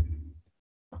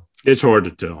 It's hard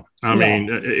to tell. I mean,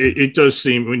 it does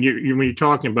seem when you're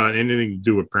talking about anything to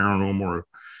do with paranormal or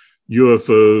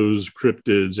UFOs,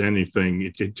 cryptids, anything,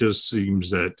 it just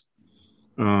seems that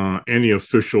any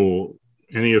official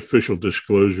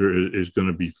disclosure is going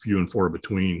to be few and far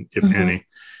between, if any.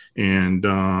 And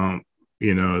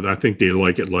I think they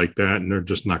like it like that, and they're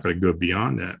just not going to go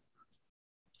beyond that.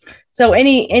 So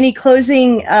any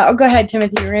closing, go ahead,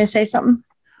 Timothy, you were going to say something?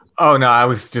 Oh, no, I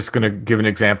was just going to give an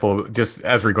example just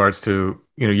as regards to,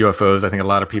 UFOs. I think a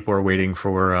lot of people are waiting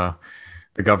for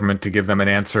the government to give them an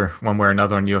answer one way or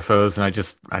another on UFOs. And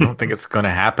I don't think it's going to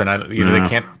happen.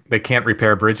 They can't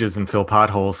repair bridges and fill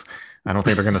potholes. I don't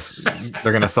think they're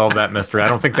going to solve that mystery. I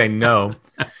don't think they know,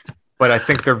 but I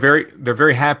think they're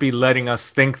very happy letting us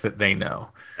think that they know.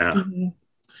 Yeah.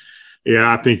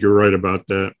 Yeah, I think you're right about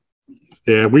that.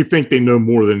 Yeah, we think they know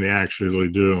more than they actually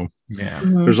do. Yeah.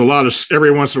 Mhm. There's a lot of,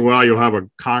 every once in a while, you'll have a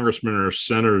congressman or a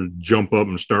senator jump up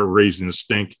and start raising the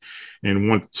stink and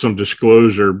want some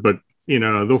disclosure, but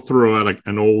they'll throw out like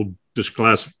an old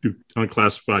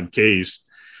unclassified case,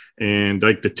 and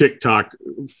like the Tic Tac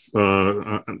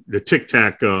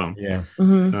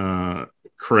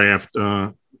craft.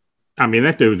 I mean,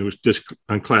 that dude was just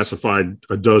unclassified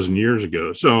a dozen years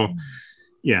ago. So,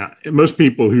 yeah, most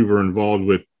people who were involved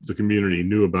with the community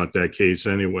knew about that case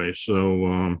anyway.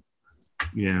 So,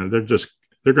 yeah, they're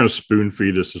going to spoon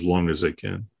feed us as long as they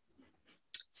can.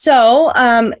 So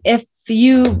if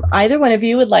either one of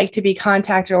you would like to be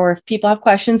contacted, or if people have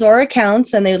questions or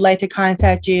accounts and they would like to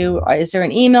contact you, is there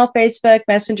an email, Facebook,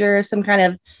 Messenger, some kind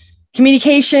of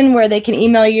communication where they can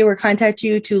email you or contact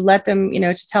you to let them,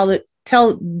 to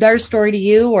tell their story to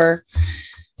you? Or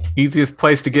easiest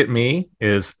place to get me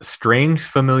is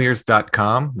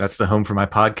strangefamiliars.com. That's the home for my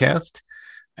podcast.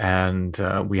 And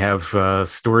we have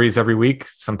stories every week,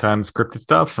 sometimes cryptid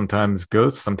stuff, sometimes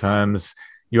ghosts, sometimes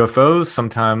UFOs,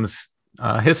 sometimes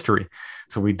history.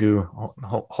 So we do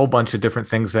a whole bunch of different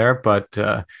things there, but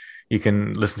you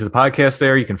can listen to the podcast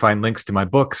there. You can find links to my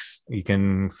books. You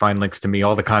can find links to me.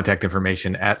 All the contact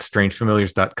information at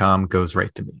strangefamiliars.com goes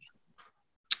right to me.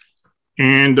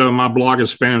 And my blog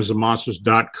is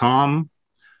phantomsandmonsters.com.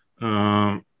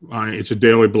 It's a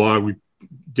daily blog. We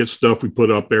get stuff we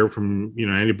put up there from,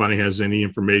 anybody has any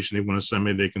information they want to send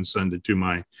me, they can send it to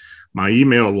my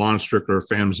email,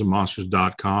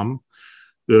 lonstrickler@phantomsandmonsters.com.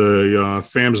 The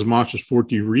Phantoms and Monsters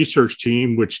 4D research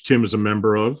team, which Tim is a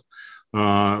member of,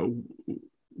 our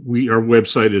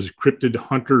website is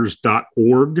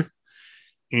cryptidhunters.org.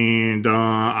 And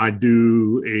I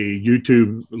do a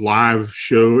YouTube live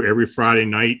show every Friday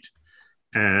night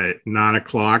at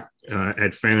 9:00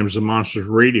 at Phantoms and Monsters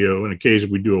Radio. And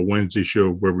occasionally we do a Wednesday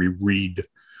show where we read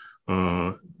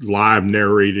live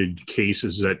narrated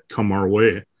cases that come our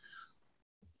way.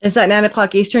 is that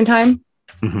 9:00 Eastern time?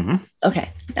 Mm-hmm. Okay.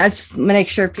 I just make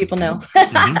sure people know.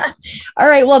 Mm-hmm. All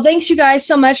right. Well, thanks you guys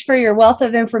so much for your wealth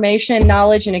of information,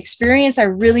 knowledge, and experience. I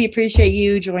really appreciate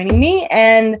you joining me.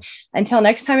 And until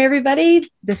next time, everybody,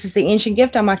 this is The Ancient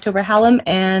Gift. I'm October Hallam,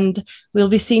 and we'll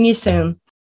be seeing you soon.